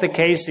 Most of the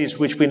cases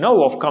which we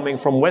know of coming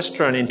from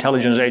Western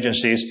intelligence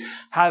agencies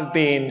have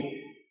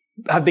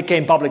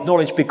become public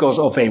knowledge because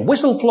of a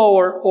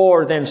whistleblower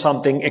or then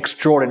something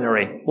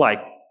extraordinary like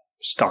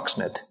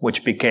Stuxnet,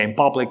 which became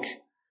public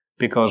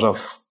because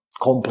of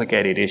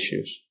complicated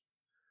issues.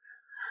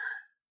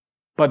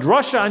 But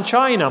Russia and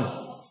China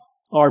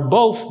are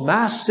both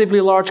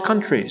massively large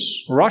countries.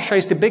 Russia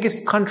is the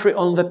biggest country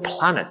on the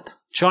planet.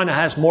 China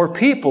has more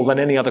people than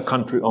any other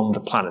country on the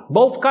planet.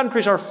 Both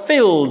countries are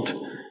filled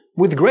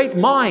with great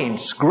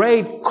minds,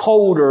 great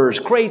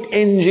coders, great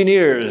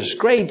engineers,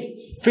 great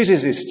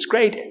physicists,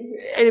 great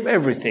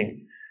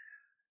everything.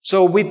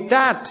 So with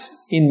that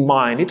in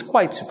mind, it's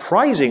quite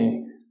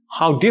surprising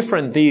how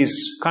different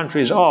these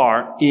countries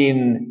are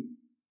in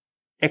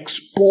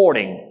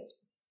exporting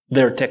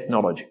their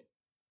technology.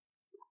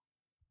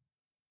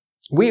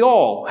 We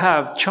all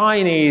have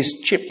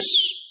Chinese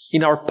chips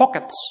in our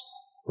pockets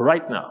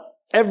right now.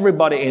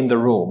 Everybody in the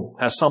room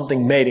has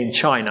something made in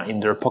China in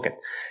their pocket.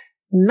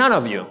 None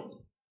of you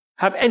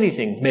have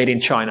anything made in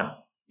China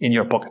in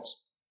your pockets.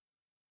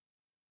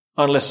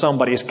 Unless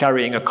somebody is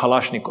carrying a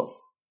Kalashnikov.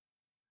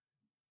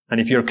 And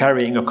if you're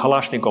carrying a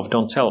Kalashnikov,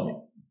 don't tell me.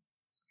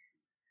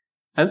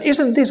 And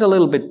isn't this a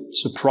little bit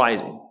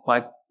surprising?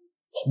 Like,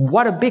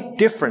 what a big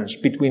difference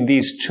between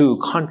these two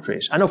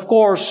countries. And of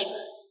course,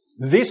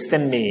 this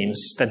then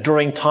means that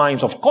during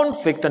times of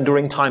conflict and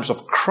during times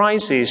of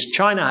crisis,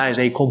 China has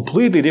a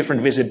completely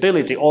different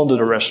visibility onto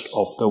the rest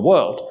of the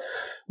world,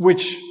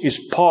 which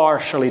is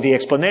partially the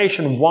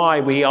explanation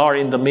why we are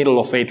in the middle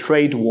of a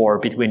trade war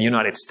between the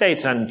United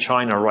States and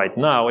China right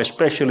now,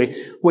 especially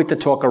with the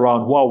talk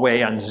around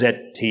Huawei and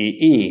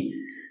ZTE.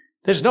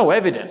 There's no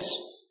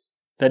evidence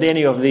that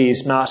any of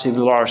these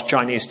massively large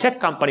Chinese tech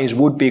companies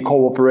would be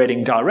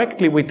cooperating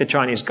directly with the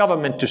Chinese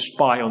government to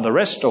spy on the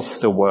rest of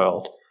the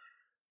world.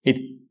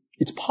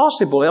 It's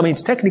possible. I mean,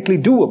 it's technically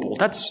doable.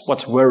 That's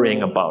what's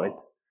worrying about it.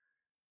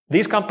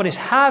 These companies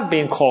have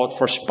been caught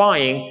for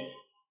spying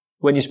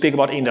when you speak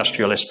about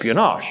industrial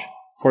espionage.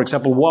 For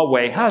example,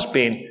 Huawei has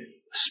been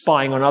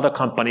spying on other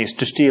companies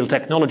to steal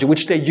technology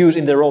which they use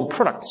in their own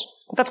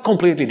products. But that's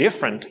completely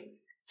different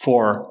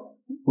for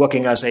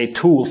working as a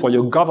tool for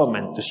your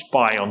government to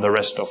spy on the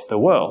rest of the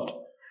world.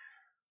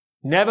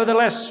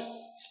 Nevertheless,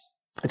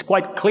 it's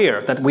quite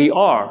clear that we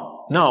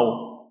are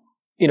now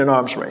in an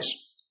arms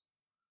race.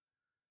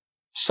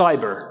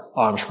 Cyber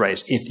arms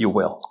race, if you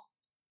will.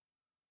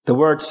 The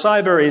word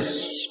cyber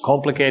is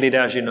complicated,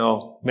 as you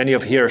know. Many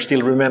of here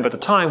still remember the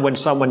time when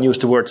someone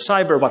used the word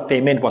cyber. What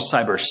they meant was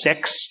cyber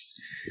sex.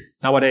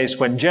 Nowadays,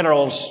 when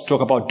generals talk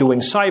about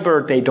doing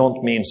cyber, they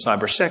don't mean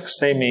cyber sex,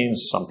 they mean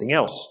something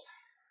else.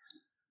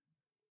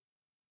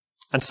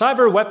 And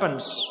cyber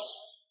weapons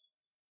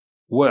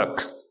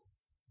work.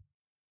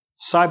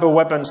 Cyber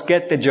weapons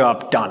get the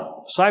job done.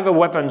 Cyber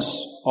weapons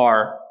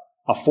are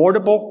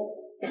affordable,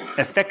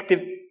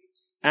 effective,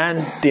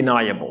 and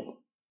deniable.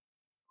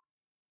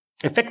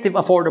 Effective,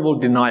 affordable,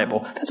 deniable.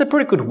 That's a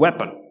pretty good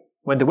weapon.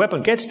 When the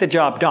weapon gets the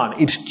job done,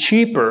 it's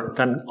cheaper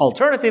than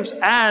alternatives,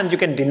 and you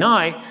can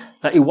deny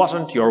that it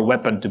wasn't your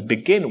weapon to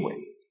begin with.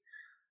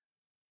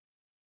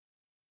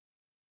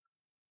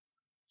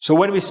 So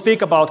when we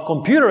speak about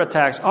computer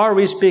attacks, are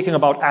we speaking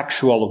about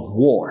actual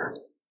war?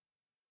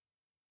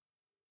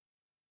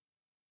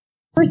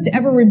 First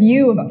ever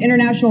review of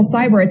international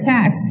cyber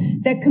attacks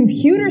that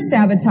computer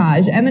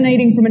sabotage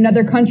emanating from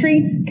another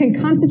country can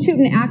constitute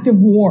an act of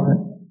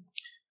war.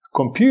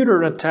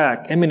 Computer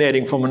attack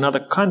emanating from another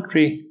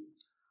country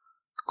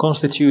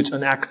constitutes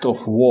an act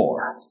of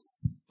war.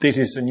 This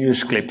is a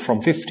news clip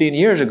from 15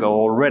 years ago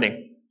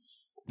already.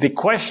 The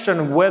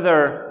question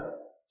whether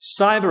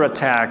cyber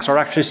attacks are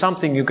actually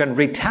something you can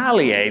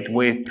retaliate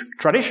with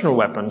traditional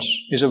weapons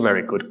is a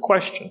very good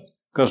question,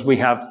 because we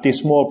have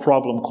this small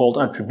problem called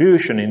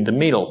attribution in the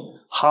middle.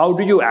 How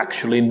do you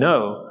actually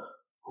know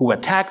who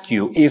attacked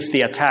you if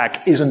the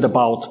attack isn't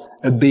about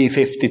a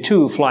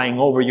B-52 flying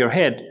over your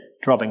head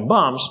dropping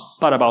bombs,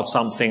 but about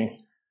something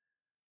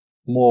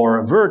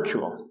more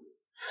virtual?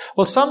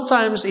 Well,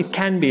 sometimes it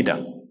can be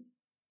done.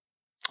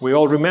 We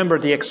all remember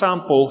the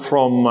example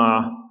from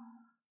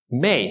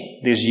May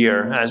this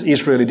year, as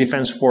Israeli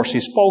Defense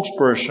Forces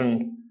spokesperson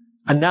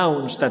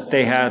announced that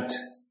they had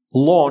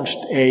launched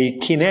a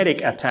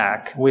kinetic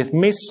attack with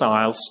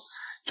missiles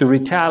to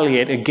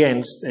retaliate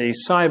against a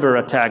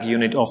cyber attack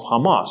unit of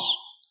Hamas.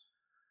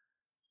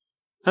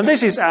 And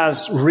this is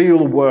as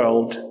real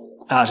world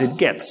as it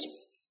gets.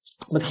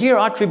 But here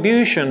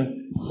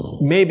attribution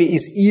maybe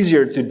is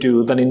easier to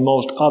do than in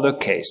most other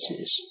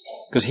cases.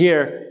 Because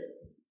here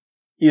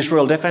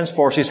Israel Defense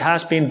Forces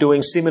has been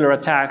doing similar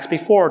attacks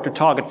before to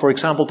target, for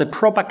example, the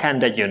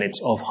propaganda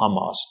units of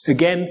Hamas.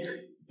 Again,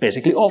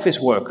 basically office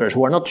workers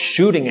who are not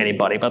shooting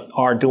anybody but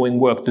are doing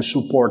work to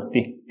support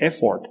the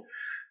effort.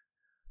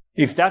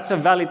 If that's a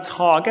valid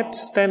target,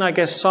 then I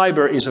guess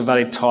cyber is a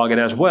valid target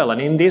as well. And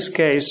in this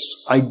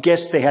case, I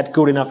guess they had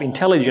good enough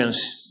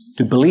intelligence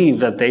to believe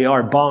that they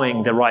are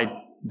bombing the right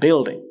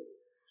building.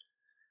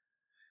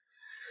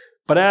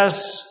 But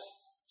as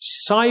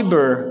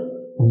cyber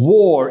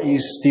war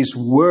is this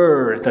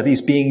word that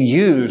is being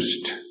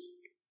used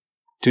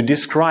to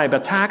describe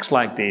attacks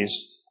like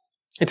these,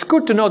 it's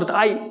good to know that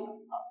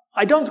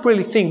I don't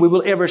really think we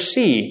will ever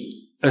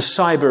see a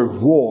cyber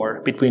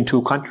war between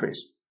two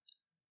countries.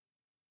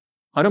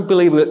 I don't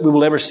believe that we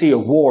will ever see a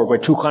war where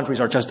two countries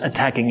are just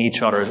attacking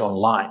each other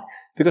online.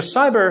 Because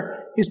cyber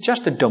is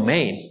just a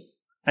domain.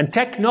 And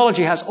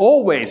technology has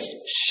always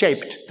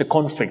shaped the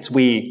conflicts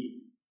we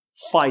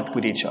fight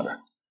with each other.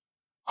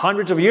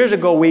 Hundreds of years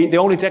ago, the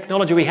only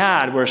technology we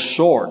had were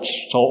swords.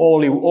 So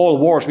all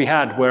wars we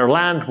had were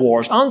land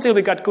wars until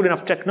we got good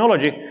enough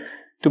technology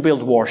to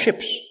build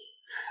warships.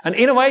 An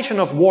innovation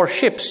of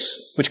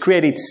warships, which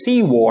created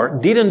sea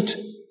war, didn't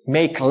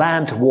make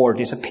land war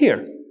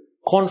disappear.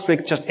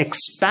 Conflict just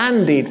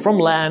expanded from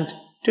land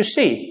to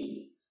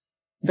sea.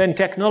 Then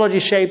technology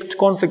shaped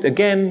conflict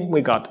again.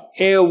 We got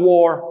air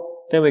war.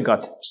 Then we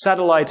got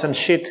satellites and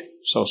shit.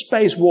 So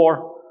space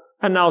war.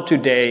 And now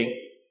today,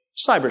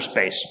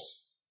 cyberspace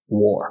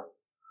war.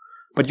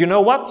 But you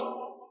know what?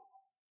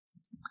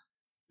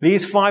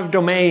 These 5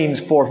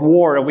 domains for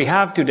war that we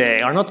have today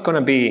are not going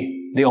to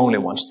be the only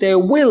ones. There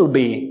will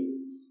be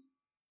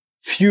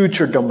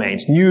future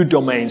domains, new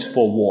domains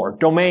for war.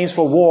 Domains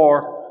for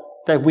war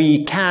that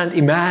we can't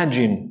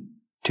imagine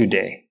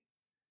today.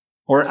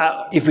 Or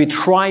if we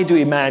try to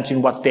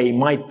imagine what they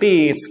might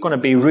be, it's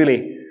going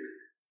to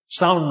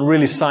sound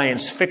really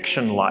science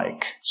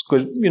fiction-like.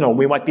 Because,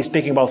 we might be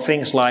speaking about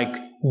things like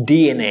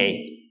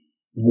DNA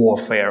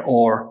warfare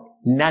or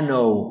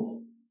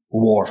nano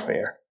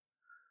warfare.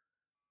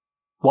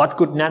 What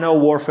could nano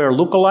warfare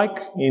look like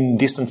in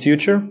distant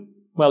future?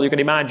 Well, you can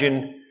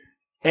imagine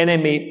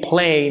enemy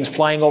planes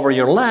flying over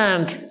your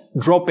land,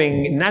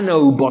 dropping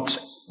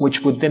nanobots,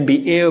 which would then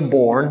be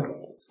airborne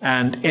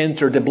and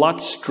enter the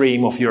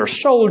bloodstream of your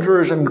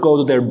soldiers and go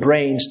to their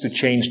brains to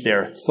change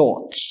their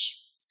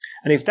thoughts.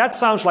 And if that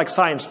sounds like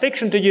science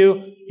fiction to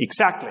you,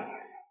 exactly.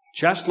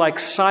 Just like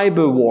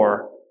cyber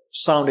war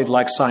sounded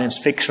like science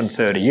fiction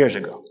 30 years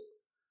ago.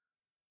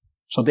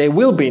 So there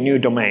will be new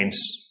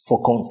domains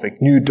for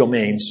conflict, new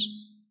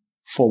domains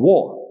for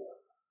war.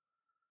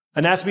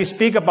 And as we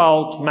speak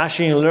about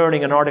machine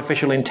learning and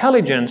artificial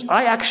intelligence,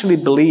 I actually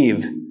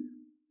believe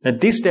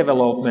that this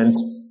development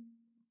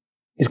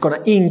is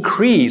going to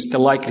increase the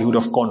likelihood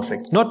of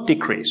conflict, not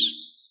decrease,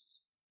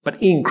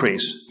 but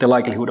increase the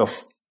likelihood of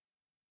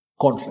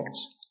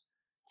conflicts.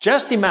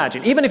 Just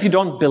imagine, even if you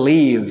don't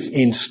believe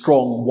in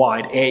strong,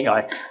 wide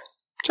AI,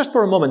 just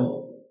for a moment,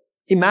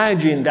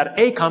 imagine that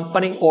a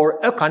company or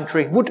a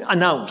country would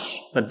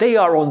announce that they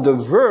are on the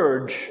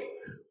verge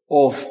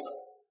of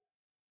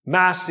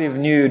massive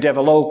new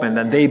development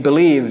and they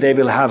believe they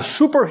will have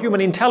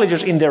superhuman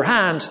intelligence in their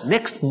hands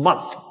next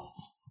month.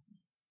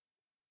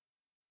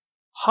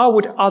 How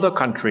would other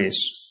countries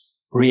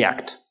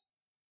react?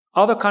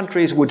 Other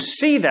countries would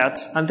see that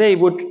and they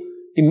would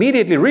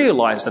immediately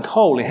realize that,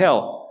 holy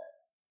hell,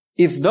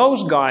 if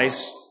those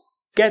guys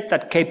get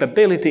that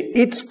capability,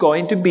 it's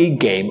going to be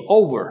game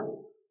over.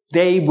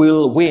 They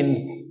will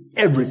win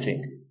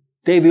everything.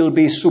 They will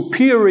be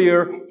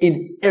superior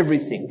in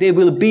everything. They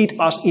will beat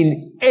us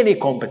in any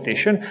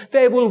competition.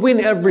 They will win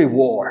every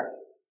war.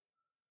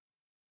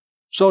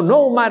 So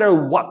no matter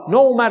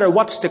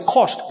what's the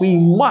cost, we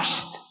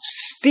must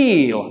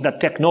steal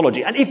that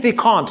technology. And if we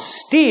can't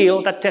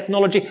steal that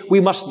technology, we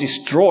must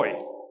destroy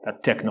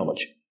that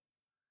technology.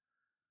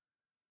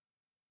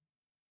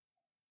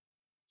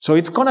 So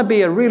it's going to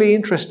be a really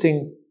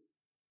interesting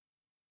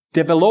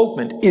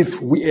development if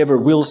we ever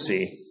will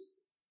see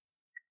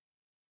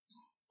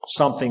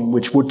something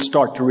which would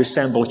start to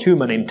resemble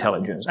human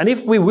intelligence. And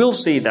if we will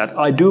see that,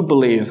 I do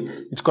believe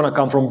it's going to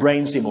come from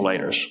brain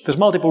simulators. There's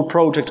multiple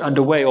projects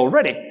underway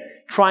already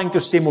trying to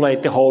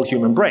simulate the whole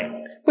human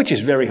brain, which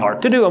is very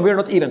hard to do, and we're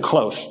not even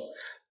close.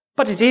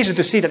 But it's easy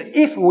to see that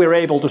if we're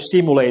able to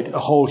simulate a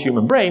whole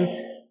human brain,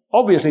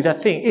 obviously that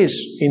thing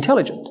is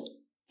intelligent,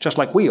 just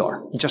like we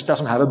are. It just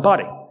doesn't have a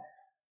body.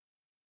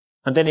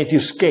 And then if you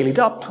scale it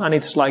up, and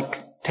it's like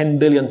 10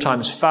 billion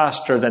times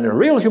faster than a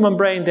real human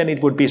brain, then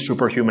it would be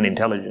superhuman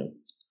intelligent.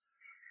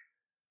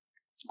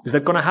 Is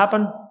that going to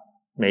happen?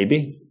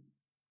 Maybe.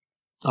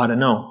 I don't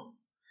know.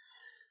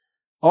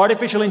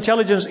 Artificial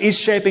intelligence is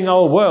shaping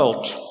our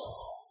world.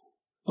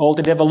 All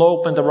the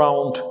development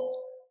around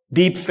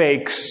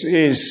deepfakes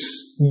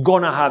is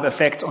going to have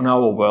effects on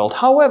our world.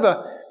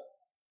 However,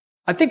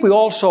 I think we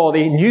all saw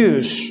the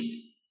news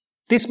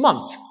this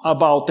month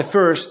about the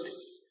first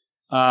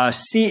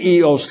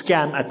CEO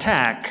scam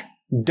attack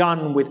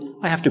done with...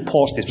 I have to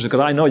pause this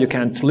because I know you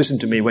can't listen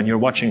to me when you're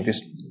watching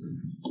this.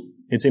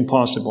 It's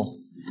impossible.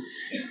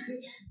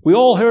 We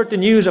all heard the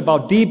news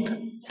about deep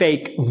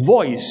fake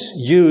voice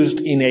used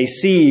in a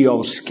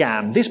CEO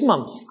scam this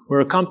month,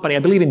 where a company, I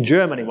believe in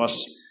Germany, was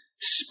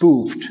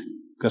spoofed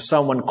because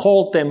someone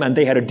called them and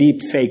they had a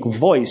deep fake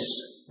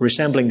voice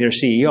resembling their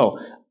CEO.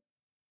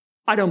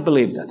 I don't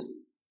believe that.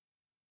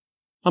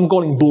 I'm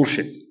calling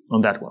bullshit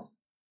on that one.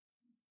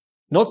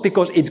 Not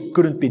because it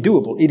couldn't be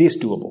doable. It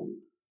is doable.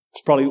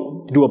 It's probably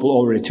doable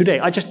already today.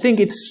 I just think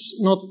it's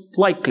not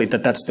likely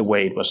that that's the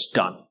way it was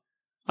done.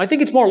 I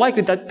think it's more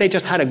likely that they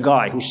just had a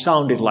guy who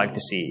sounded like the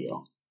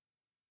CEO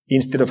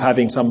instead of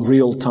having some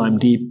real-time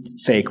deep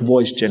fake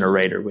voice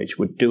generator which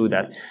would do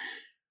that.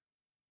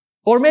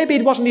 Or maybe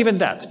it wasn't even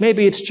that.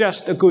 Maybe it's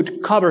just a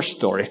good cover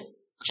story.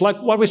 It's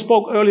like what we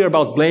spoke earlier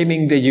about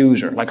blaming the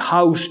user. Like,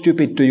 how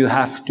stupid do you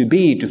have to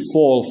be to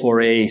fall for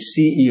a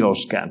CEO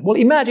scam? Well,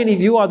 imagine if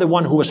you are the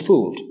one who was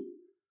fooled.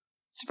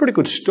 It's a pretty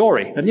good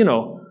story that,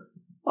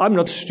 I'm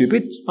not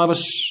stupid. I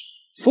was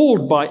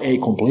fooled by a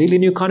completely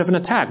new kind of an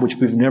attack, which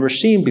we've never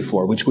seen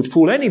before, which would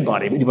fool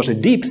anybody. It was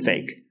a deep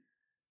fake.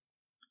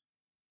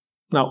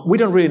 Now, we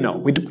don't really know,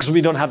 because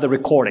we don't have the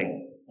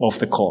recording of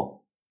the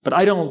call. But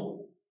I'm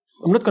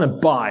not going to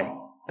buy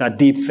that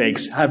deep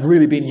fakes have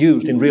really been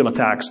used in real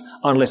attacks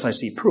unless I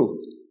see proof.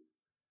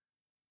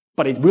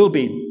 But it will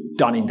be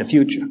done in the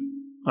future.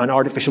 And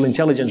artificial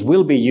intelligence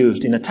will be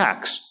used in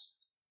attacks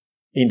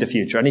in the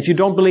future. And if you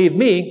don't believe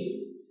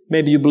me,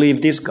 maybe you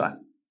believe this guy.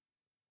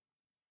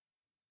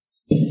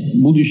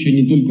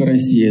 Будущее не только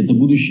России, это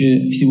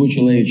будущее всего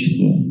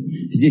человечества.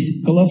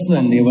 Здесь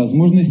колоссальные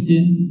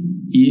возможности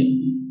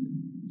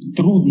и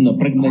трудно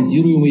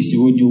прогнозируемые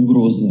сегодня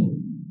угрозы.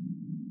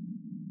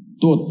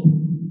 Тот,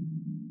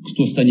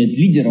 кто станет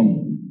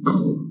лидером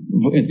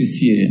в этой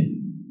сфере,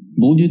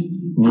 будет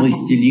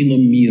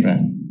властелином мира.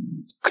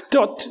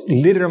 Кто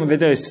лидером в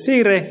этой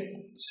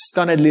сфере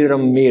станет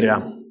лидером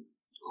мира?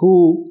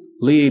 Who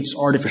leads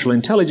artificial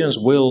intelligence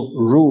will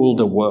rule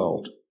the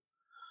world.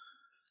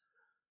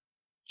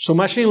 So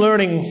machine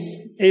learning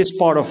is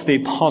part of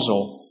the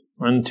puzzle.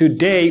 And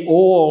today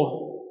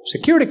all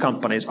security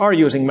companies are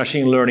using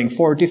machine learning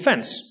for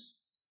defense.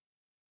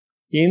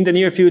 In the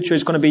near future,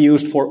 it's going to be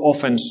used for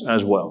offense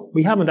as well.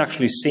 We haven't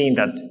actually seen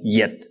that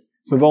yet.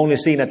 We've only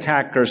seen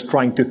attackers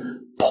trying to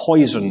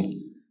poison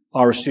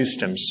our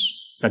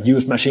systems that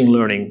use machine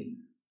learning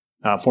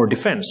for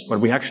defense. But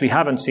we actually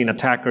haven't seen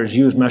attackers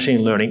use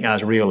machine learning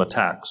as real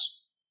attacks.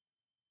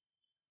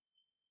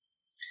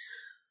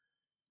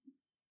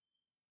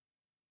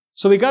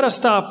 So we got to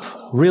stop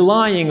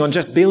relying on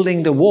just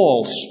building the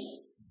walls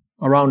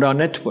around our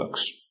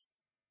networks.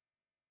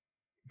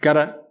 We got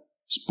to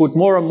put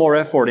more and more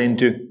effort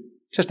into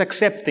just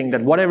accepting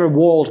that whatever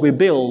walls we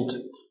build,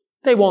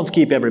 they won't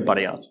keep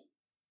everybody out.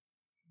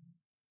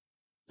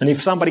 And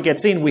if somebody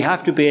gets in, we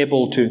have to be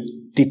able to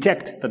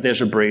detect that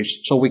there's a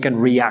breach so we can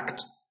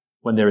react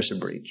when there is a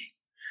breach.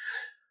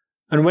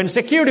 And when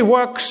security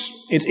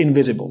works, it's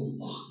invisible.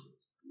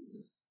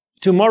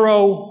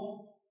 Tomorrow,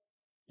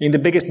 in the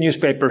biggest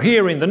newspaper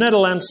here in the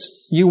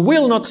Netherlands, you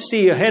will not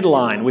see a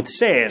headline which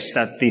says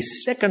that the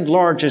second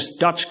largest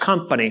Dutch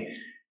company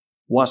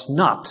was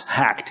not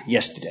hacked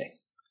yesterday.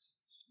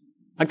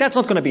 Like, that's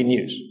not going to be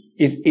news.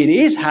 If it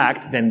is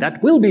hacked, then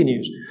that will be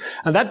news.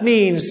 And that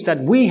means that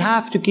we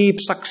have to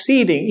keep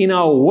succeeding in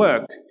our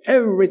work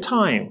every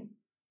time.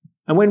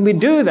 And when we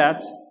do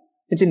that,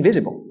 it's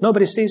invisible.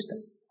 Nobody sees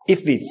that.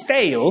 If we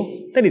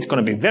fail, then it's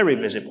going to be very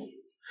visible.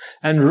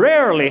 And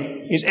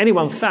rarely is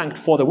anyone thanked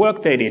for the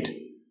work they did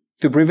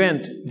to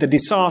prevent the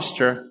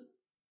disaster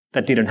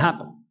that didn't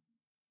happen.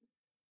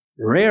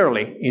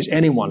 Rarely is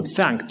anyone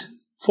thanked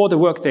for the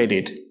work they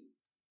did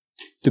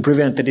to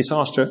prevent the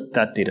disaster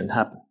that didn't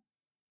happen.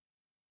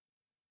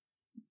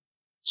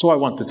 So I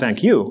want to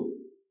thank you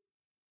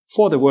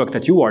for the work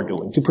that you are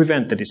doing to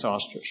prevent the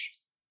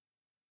disasters.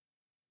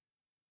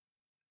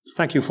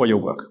 Thank you for your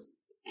work.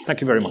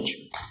 Thank you very much.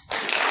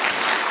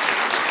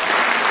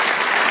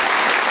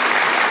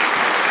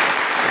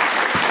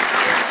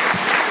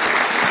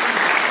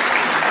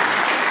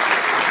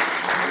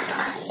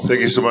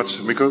 Thank you so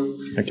much, Mikko.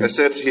 Thank you. As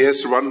said, he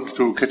has to run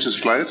to catch his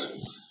flight.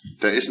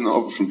 There is no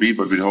option B,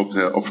 but we hope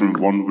that option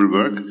 1 will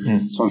work.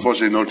 So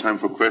unfortunately, no time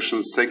for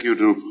questions. Thank you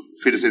to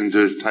fit us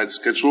into the tight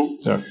schedule.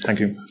 Yeah, thank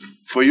you.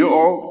 For you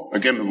all,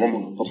 again, a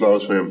warm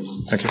applause for him.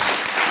 Thank you.